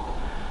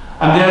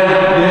 And there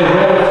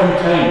were a few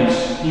times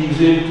he was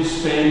able to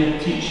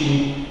spend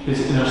teaching his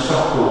inner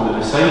circle, the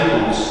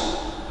disciples,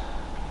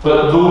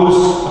 but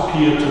those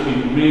appear to be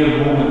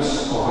rare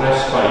moments of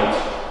respite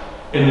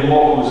in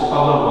what was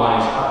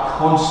otherwise a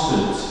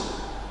constant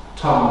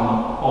turn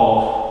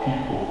of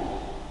people.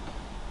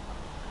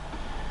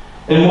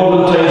 In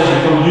modern times,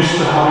 we've become used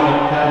to having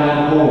a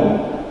permanent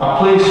home, a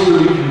place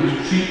where we can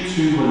retreat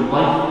to when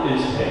life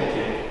is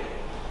hectic.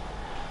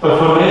 But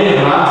for many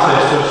of our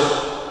ancestors,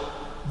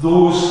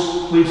 those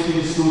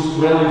places, those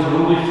dwellings were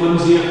only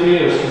flimsy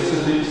affairs,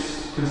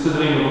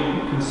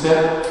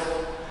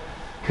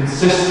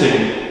 consisting,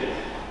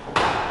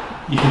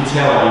 you can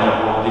tell I mean a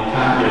holiday,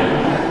 can't you?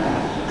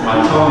 My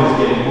tongue is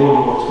getting more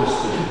and more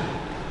twisted.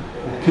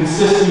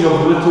 Consisting of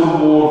little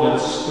more than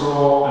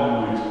straw and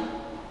wood.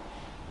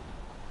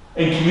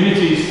 In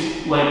communities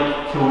like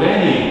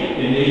Kilrenny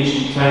in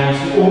ancient times,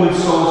 the only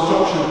solid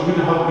structure would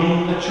have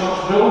been a church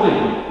building,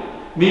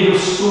 made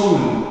of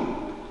stone,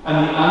 and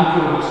the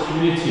anchor of its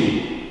community,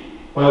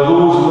 while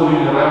those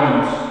living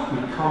around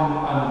would come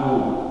and go.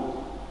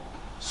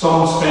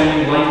 Some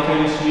spending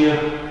lifetimes here,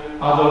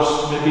 others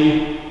maybe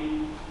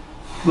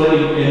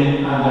flitting in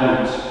and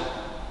out.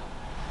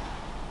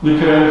 Look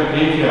around the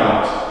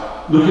graveyard.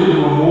 Look at the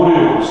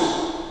memorials.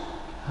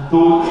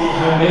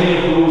 How many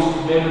of those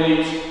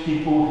commemorate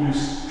people who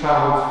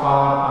travelled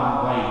far and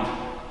wide?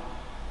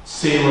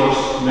 Sailors,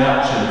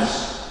 merchants,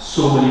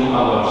 so many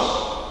others.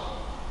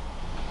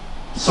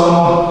 Some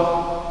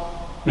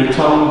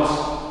returned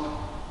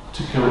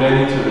to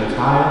Kilrenny to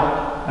retire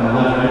and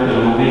live out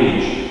their old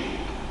age.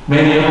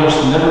 Many others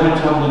never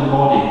returned in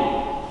body,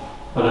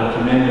 but are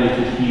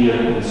commemorated here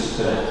in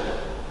spirit.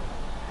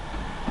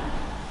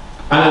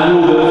 And I know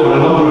that for a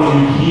number of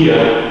you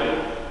here,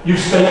 you've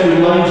spent your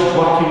lives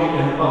working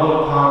in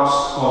other parts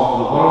of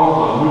the world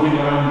or moving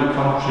around the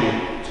country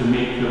to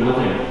make your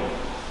living.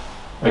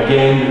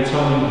 Again,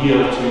 returning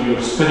here to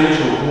your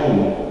spiritual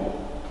home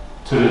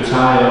to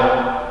retire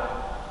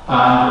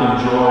and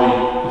enjoy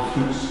the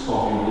fruits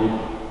of your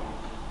labour.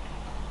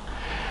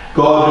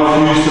 God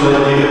refused to let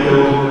David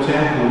build the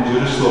temple in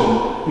Jerusalem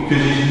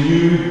because he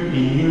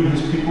knew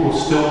his people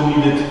still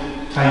needed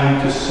time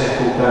to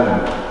settle down,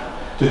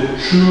 to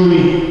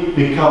truly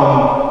become a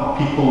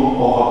people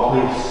of a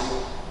place.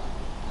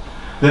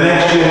 The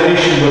next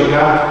generation were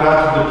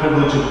granted the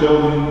privilege of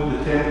building the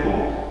temple,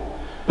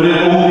 but it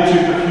only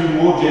took a few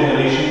more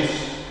generations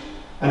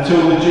until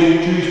the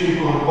Jewish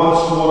people had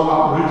once more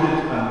uprooted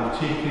and were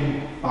taken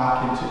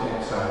back into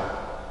exile.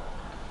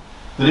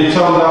 They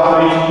returned after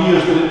 80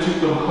 years, but it took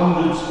them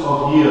hundreds of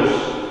years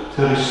to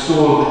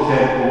restore the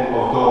temple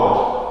of God.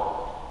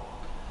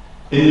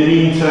 In the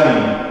meantime,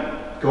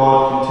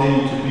 God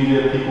continued to be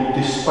their people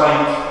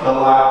despite the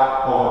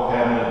lack of a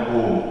permanent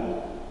home.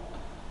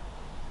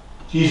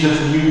 Jesus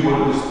knew what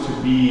it was to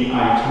be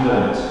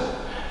itinerant,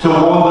 to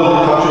wander the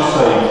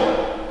countryside,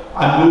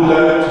 and no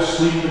doubt to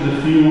sleep in the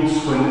fields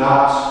when there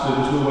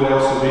was nowhere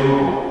else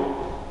available.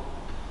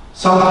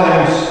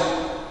 Sometimes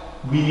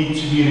we need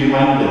to be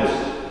reminded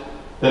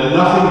that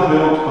nothing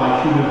built by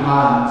human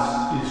hands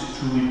is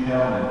truly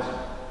permanent.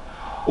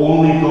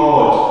 Only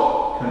God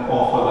can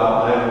offer that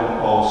level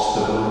of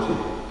stability.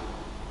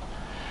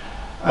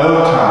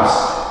 Our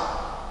task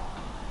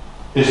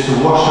is to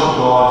worship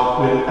God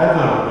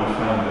wherever we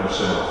find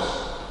ourselves.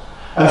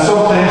 And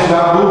sometimes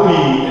that will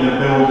be in a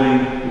building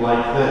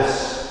like this.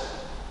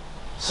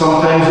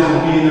 Sometimes it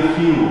will be in a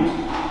field,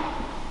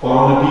 or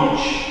on a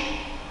beach,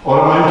 or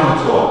a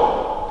mountaintop.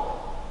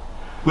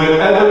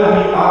 Wherever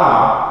we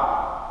are,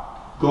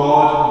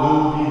 God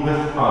will be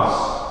with us.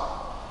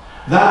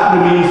 That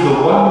remains the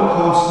one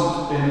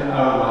constant in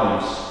our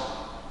lives,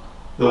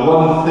 the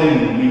one thing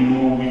we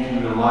know we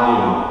can rely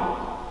on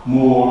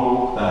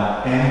more than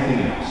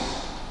anything else.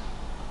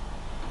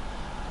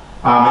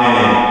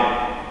 Amen.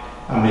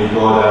 And may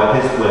God add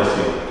his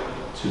blessing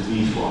to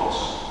these words.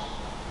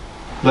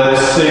 Let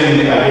us sing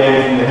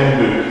again from the hymn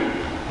book,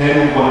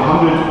 hymn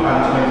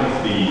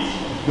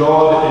 123.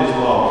 God is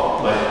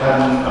love, let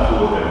heaven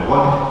adore him.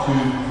 1, 2,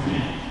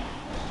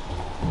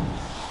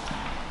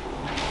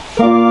 3.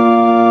 Amen.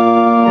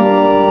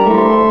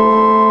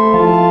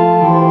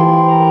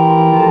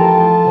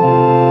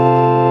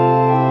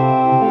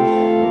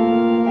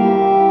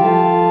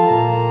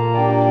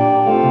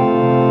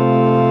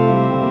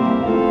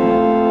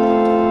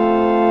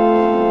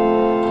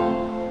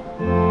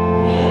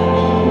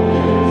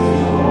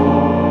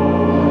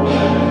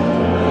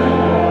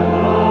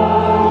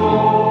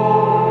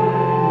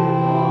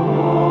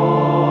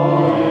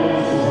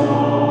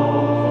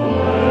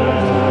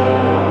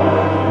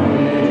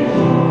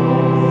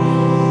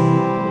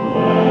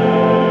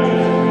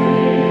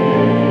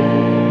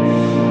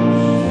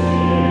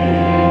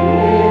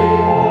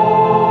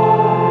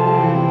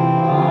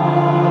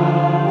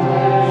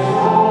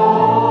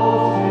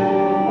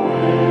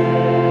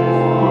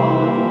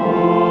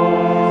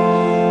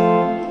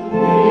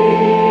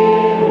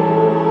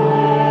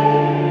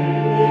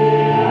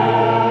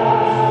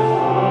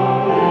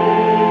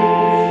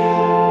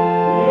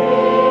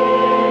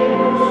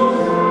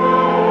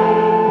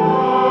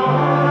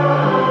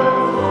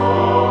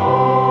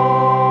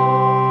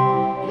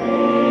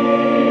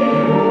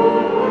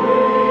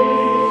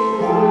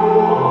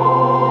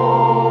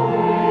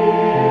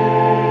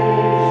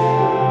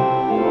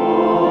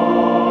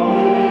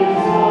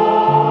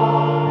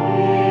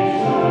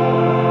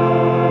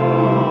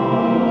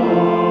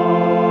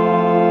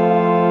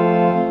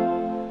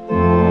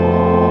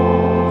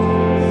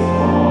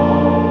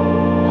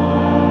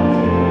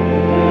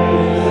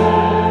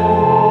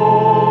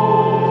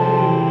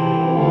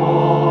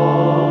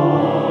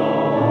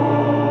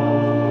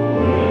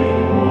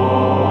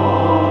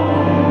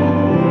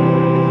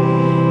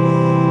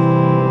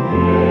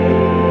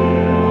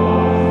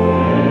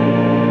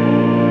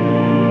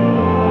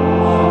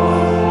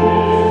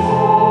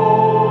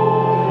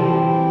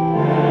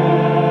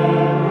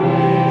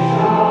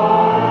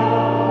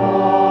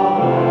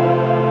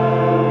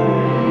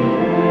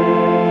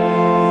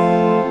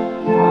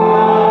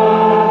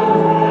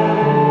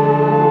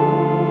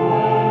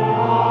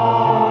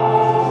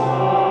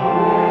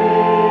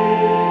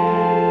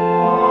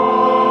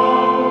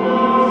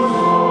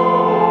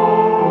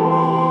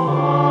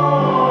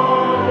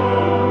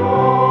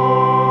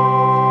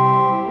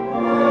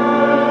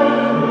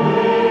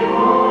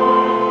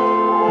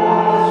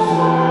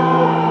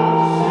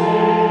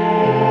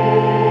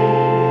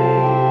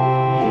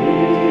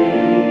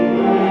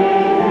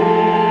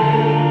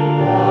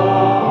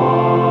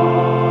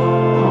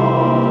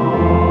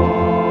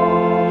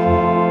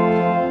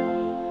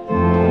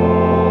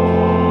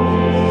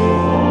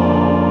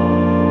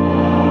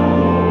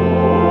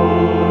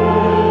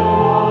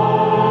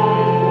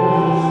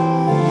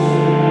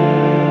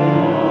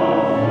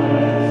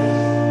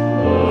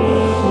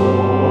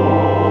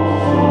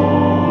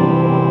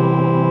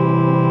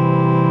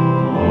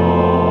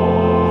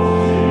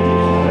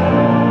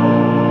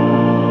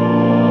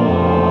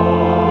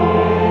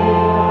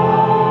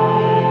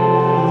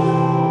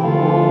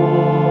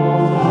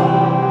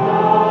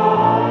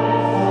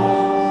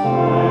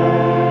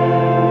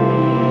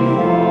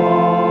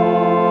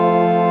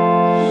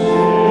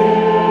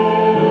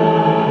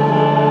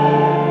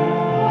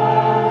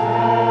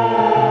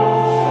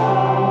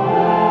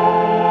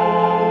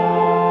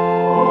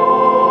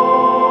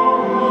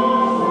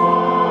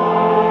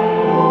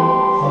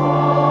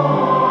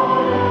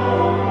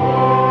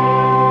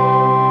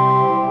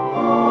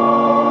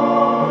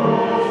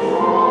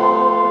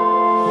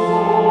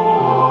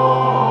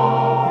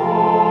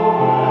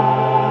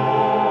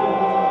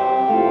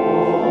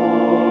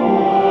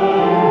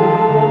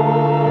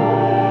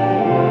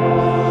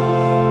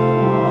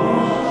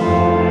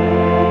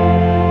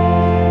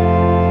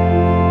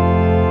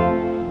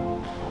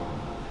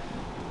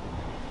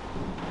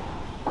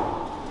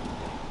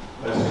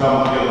 Let's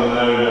come together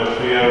now in our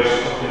prayers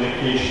of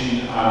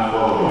dedication and for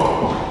the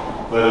Lord.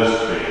 Let us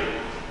pray.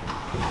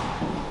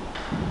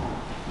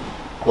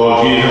 Lord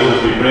Jesus, as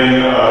we bring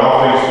our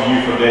offerings to you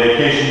for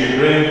dedication, we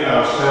bring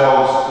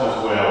ourselves as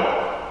well,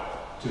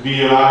 to be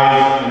your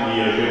eyes and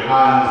ears, your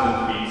hands and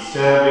feet,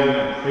 serving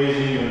and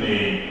praising your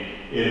name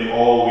in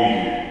all we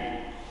do.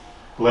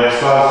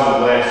 Bless us and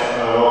bless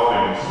our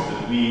offerings,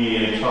 that we may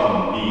in turn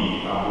be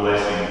a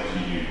blessing to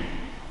you.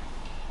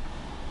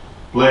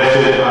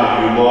 Blessed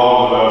are you, Lord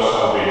of our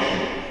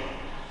salvation,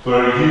 for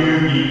you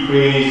be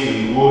praise and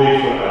glory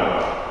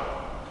forever.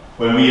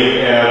 When we have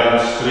erred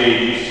and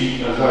strayed, you seek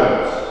us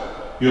out.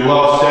 Your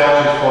love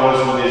searches for us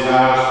and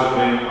desires to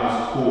bring us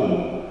home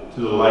to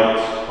the light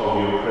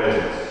of your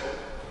presence.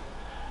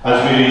 As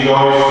we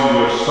rejoice in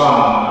your Son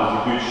as the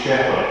Good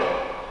Shepherd,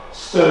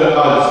 stir in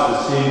us the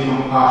same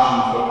compassion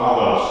for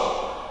others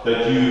that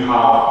you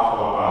have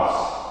for us,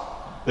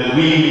 that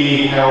we may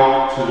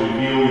help to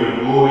reveal your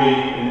glory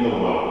in the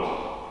world.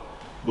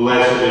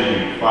 Blessed are you,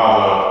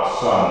 Father,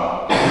 Son,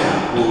 and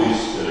Holy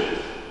Spirit.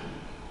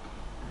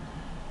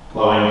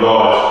 Loving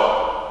God,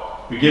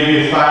 we give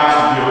you thanks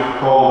that you have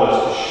called us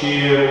to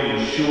share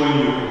in showing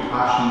your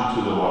compassion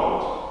to the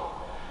world.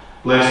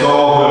 Bless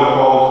all who are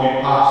called to be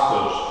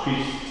pastors,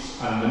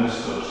 priests and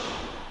ministers,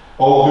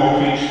 all who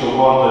preach the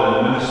word and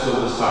administer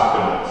the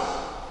sacraments.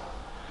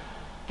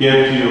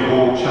 Give to your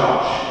whole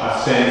church a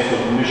sense of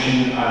mission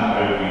and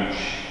outreach,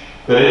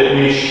 that it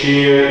may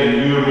share in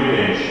your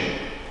redemption.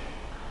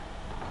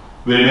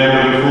 We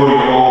remember before you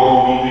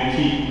all who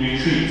meet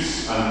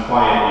retreats and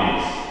quiet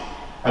days,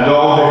 and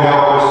all who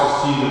help us to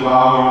see the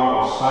value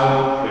of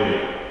silent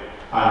prayer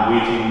and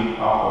waiting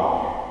upon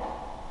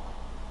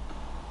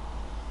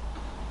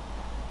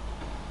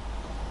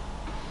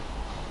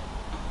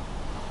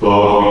you.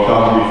 Lord, we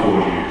come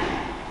before you.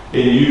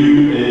 In you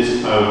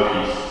is our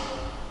peace.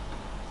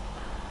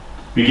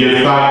 We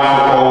give thanks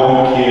for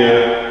all who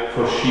care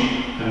for sheep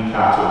and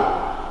cattle,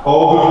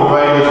 all who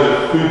provide us with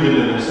food and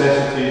the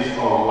necessities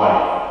of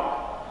life.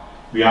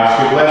 We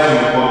ask your blessing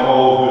upon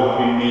all who have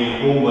been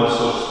made homeless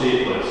or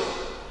stateless.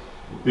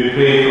 We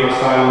pray for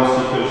asylum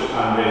seekers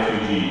and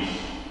refugees.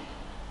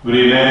 We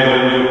remember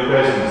in your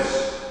presence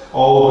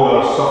all who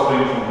are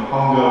suffering from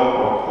hunger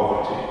or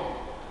poverty,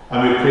 and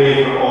we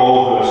pray for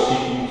all who are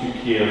seeking to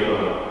care for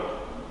them.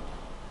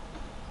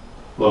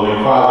 Loving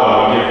Father,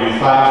 we give you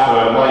thanks for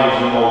our lives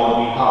and all that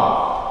we have.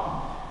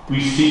 We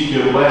seek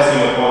your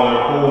blessing upon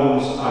our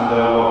homes and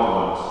our loved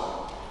ones.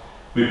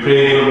 We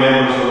pray for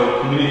members of our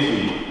community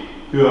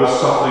who are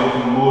suffering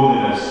from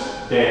loneliness,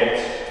 debt,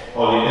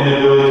 or the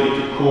inability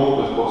to cope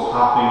with what's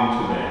happening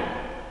to them.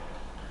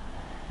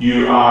 You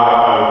are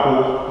our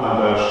hope and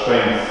our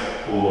strength,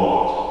 O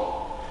Lord.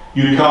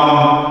 We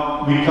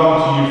come to you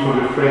for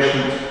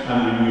refreshment and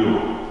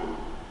renewal.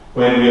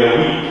 When we are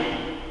weak,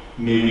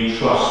 may we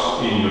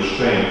trust in your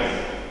strength.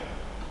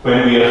 When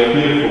we are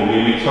fearful,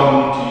 may we turn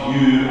to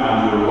you and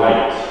your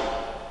light.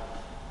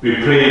 We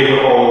pray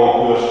for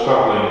all who are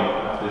struggling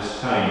at this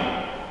time.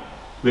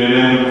 We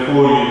remember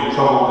before you the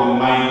troubled in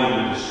mind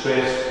and the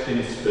distressed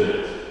in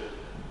spirit.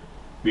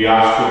 We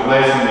ask your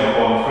blessing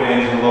upon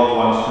friends and loved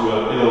ones who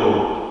are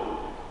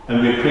ill,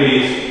 and we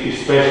pray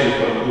especially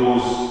for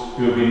those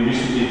who have been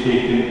recently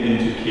taken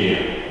into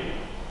care.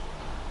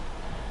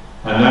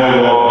 And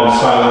now, Lord, in the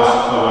silence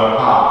of our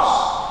hearts,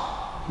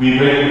 we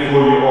bring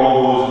before you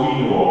all those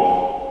we know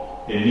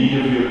of, in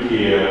need of your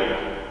care,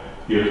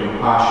 your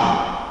compassion,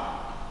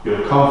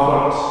 your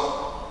comfort,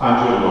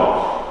 and your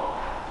love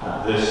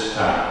at this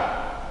time.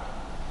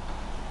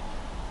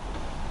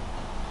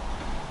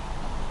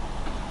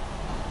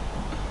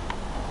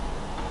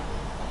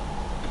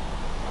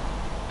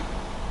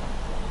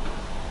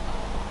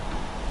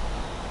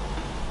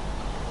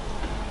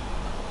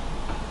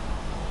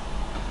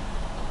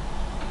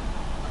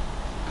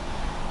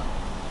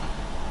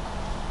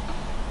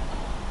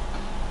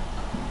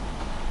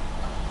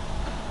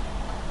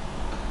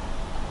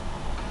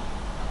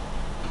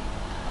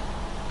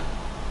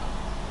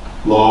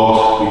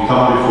 Lord, we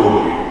come before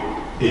you.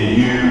 In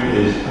you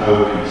is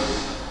our peace.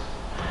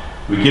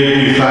 We give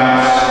you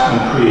thanks and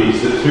praise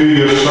that through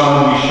your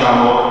Son we shall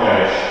not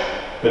perish,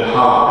 but have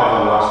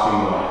everlasting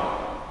life.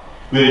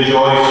 We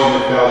rejoice in the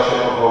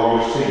fellowship of all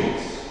your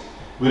saints.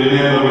 We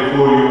remember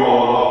before you all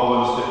the loved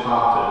ones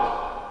departed,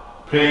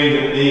 praying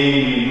that they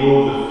may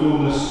know the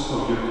fullness of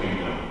your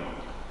kingdom.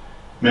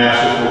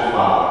 Merciful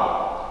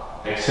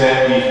Father,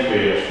 accept these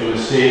prayers for the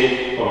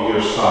sake of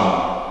your Son,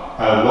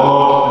 our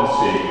Lord and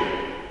Saviour,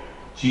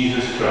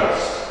 Jesus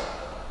Christ.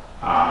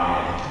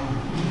 Amen.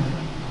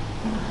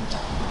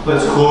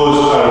 Let's close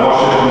our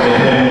worship with the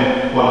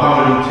hymn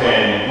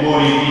 110.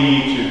 Glory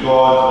be to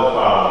God the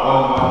Father.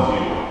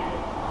 110.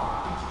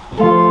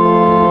 Thank you.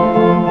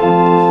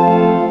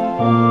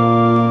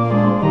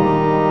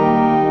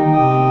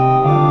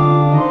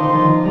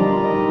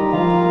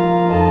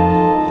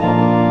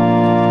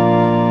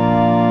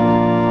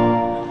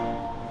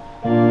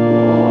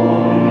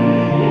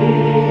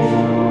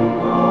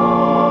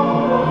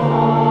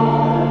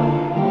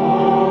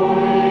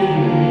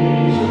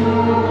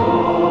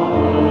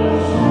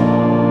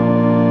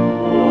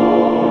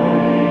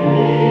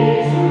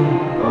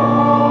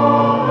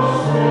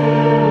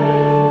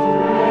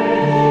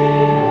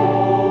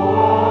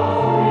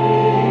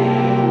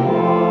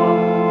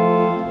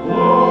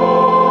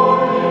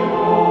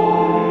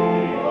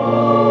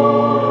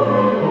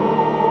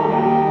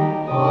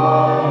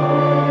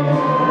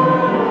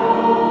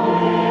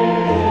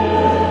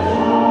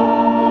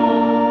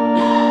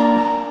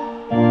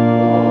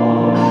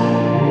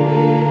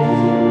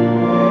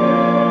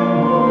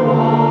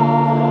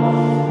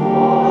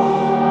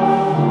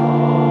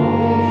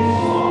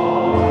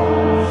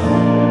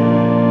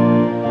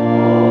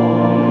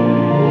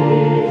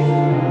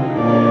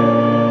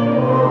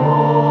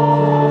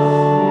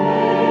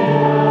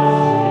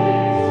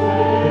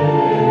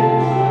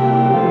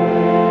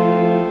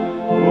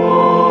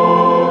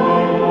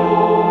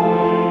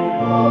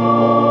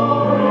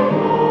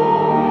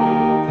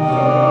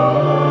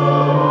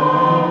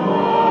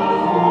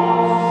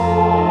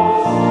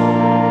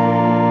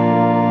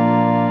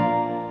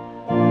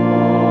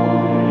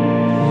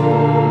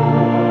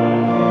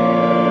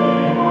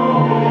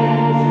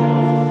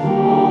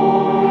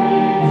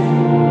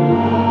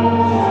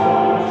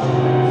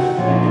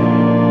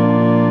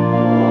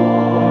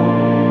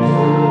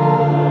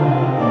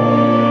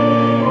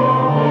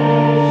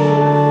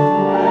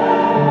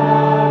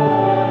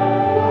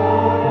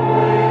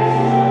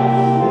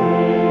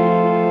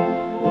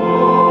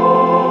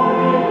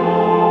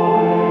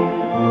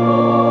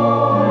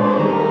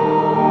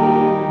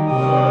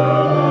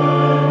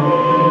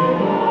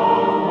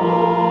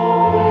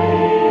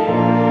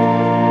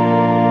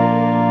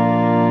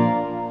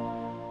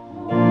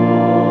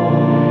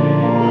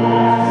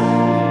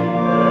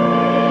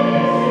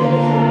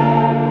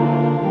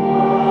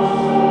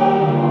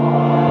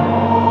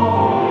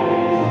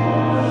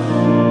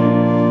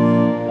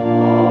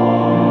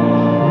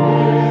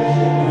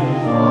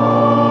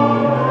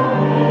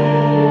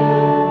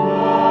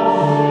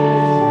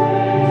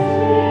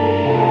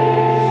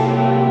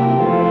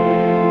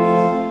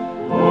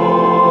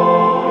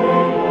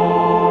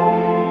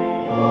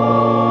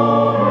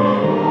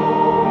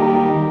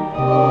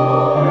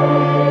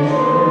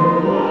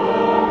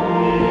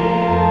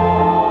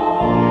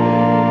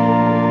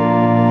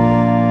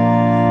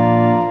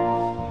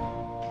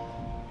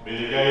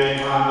 caring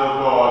hand of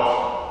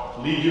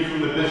God lead you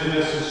from the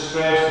busyness and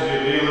stress of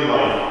your daily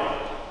life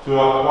to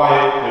a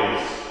quiet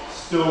place,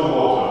 still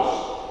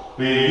waters,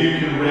 where you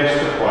can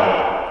rest a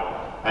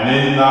while, and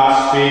in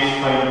that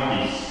space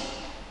find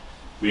peace.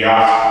 We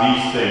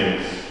ask these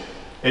things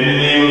in the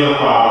name of the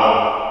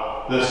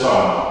Father, the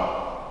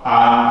Son,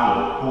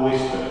 and the Holy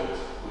Spirit.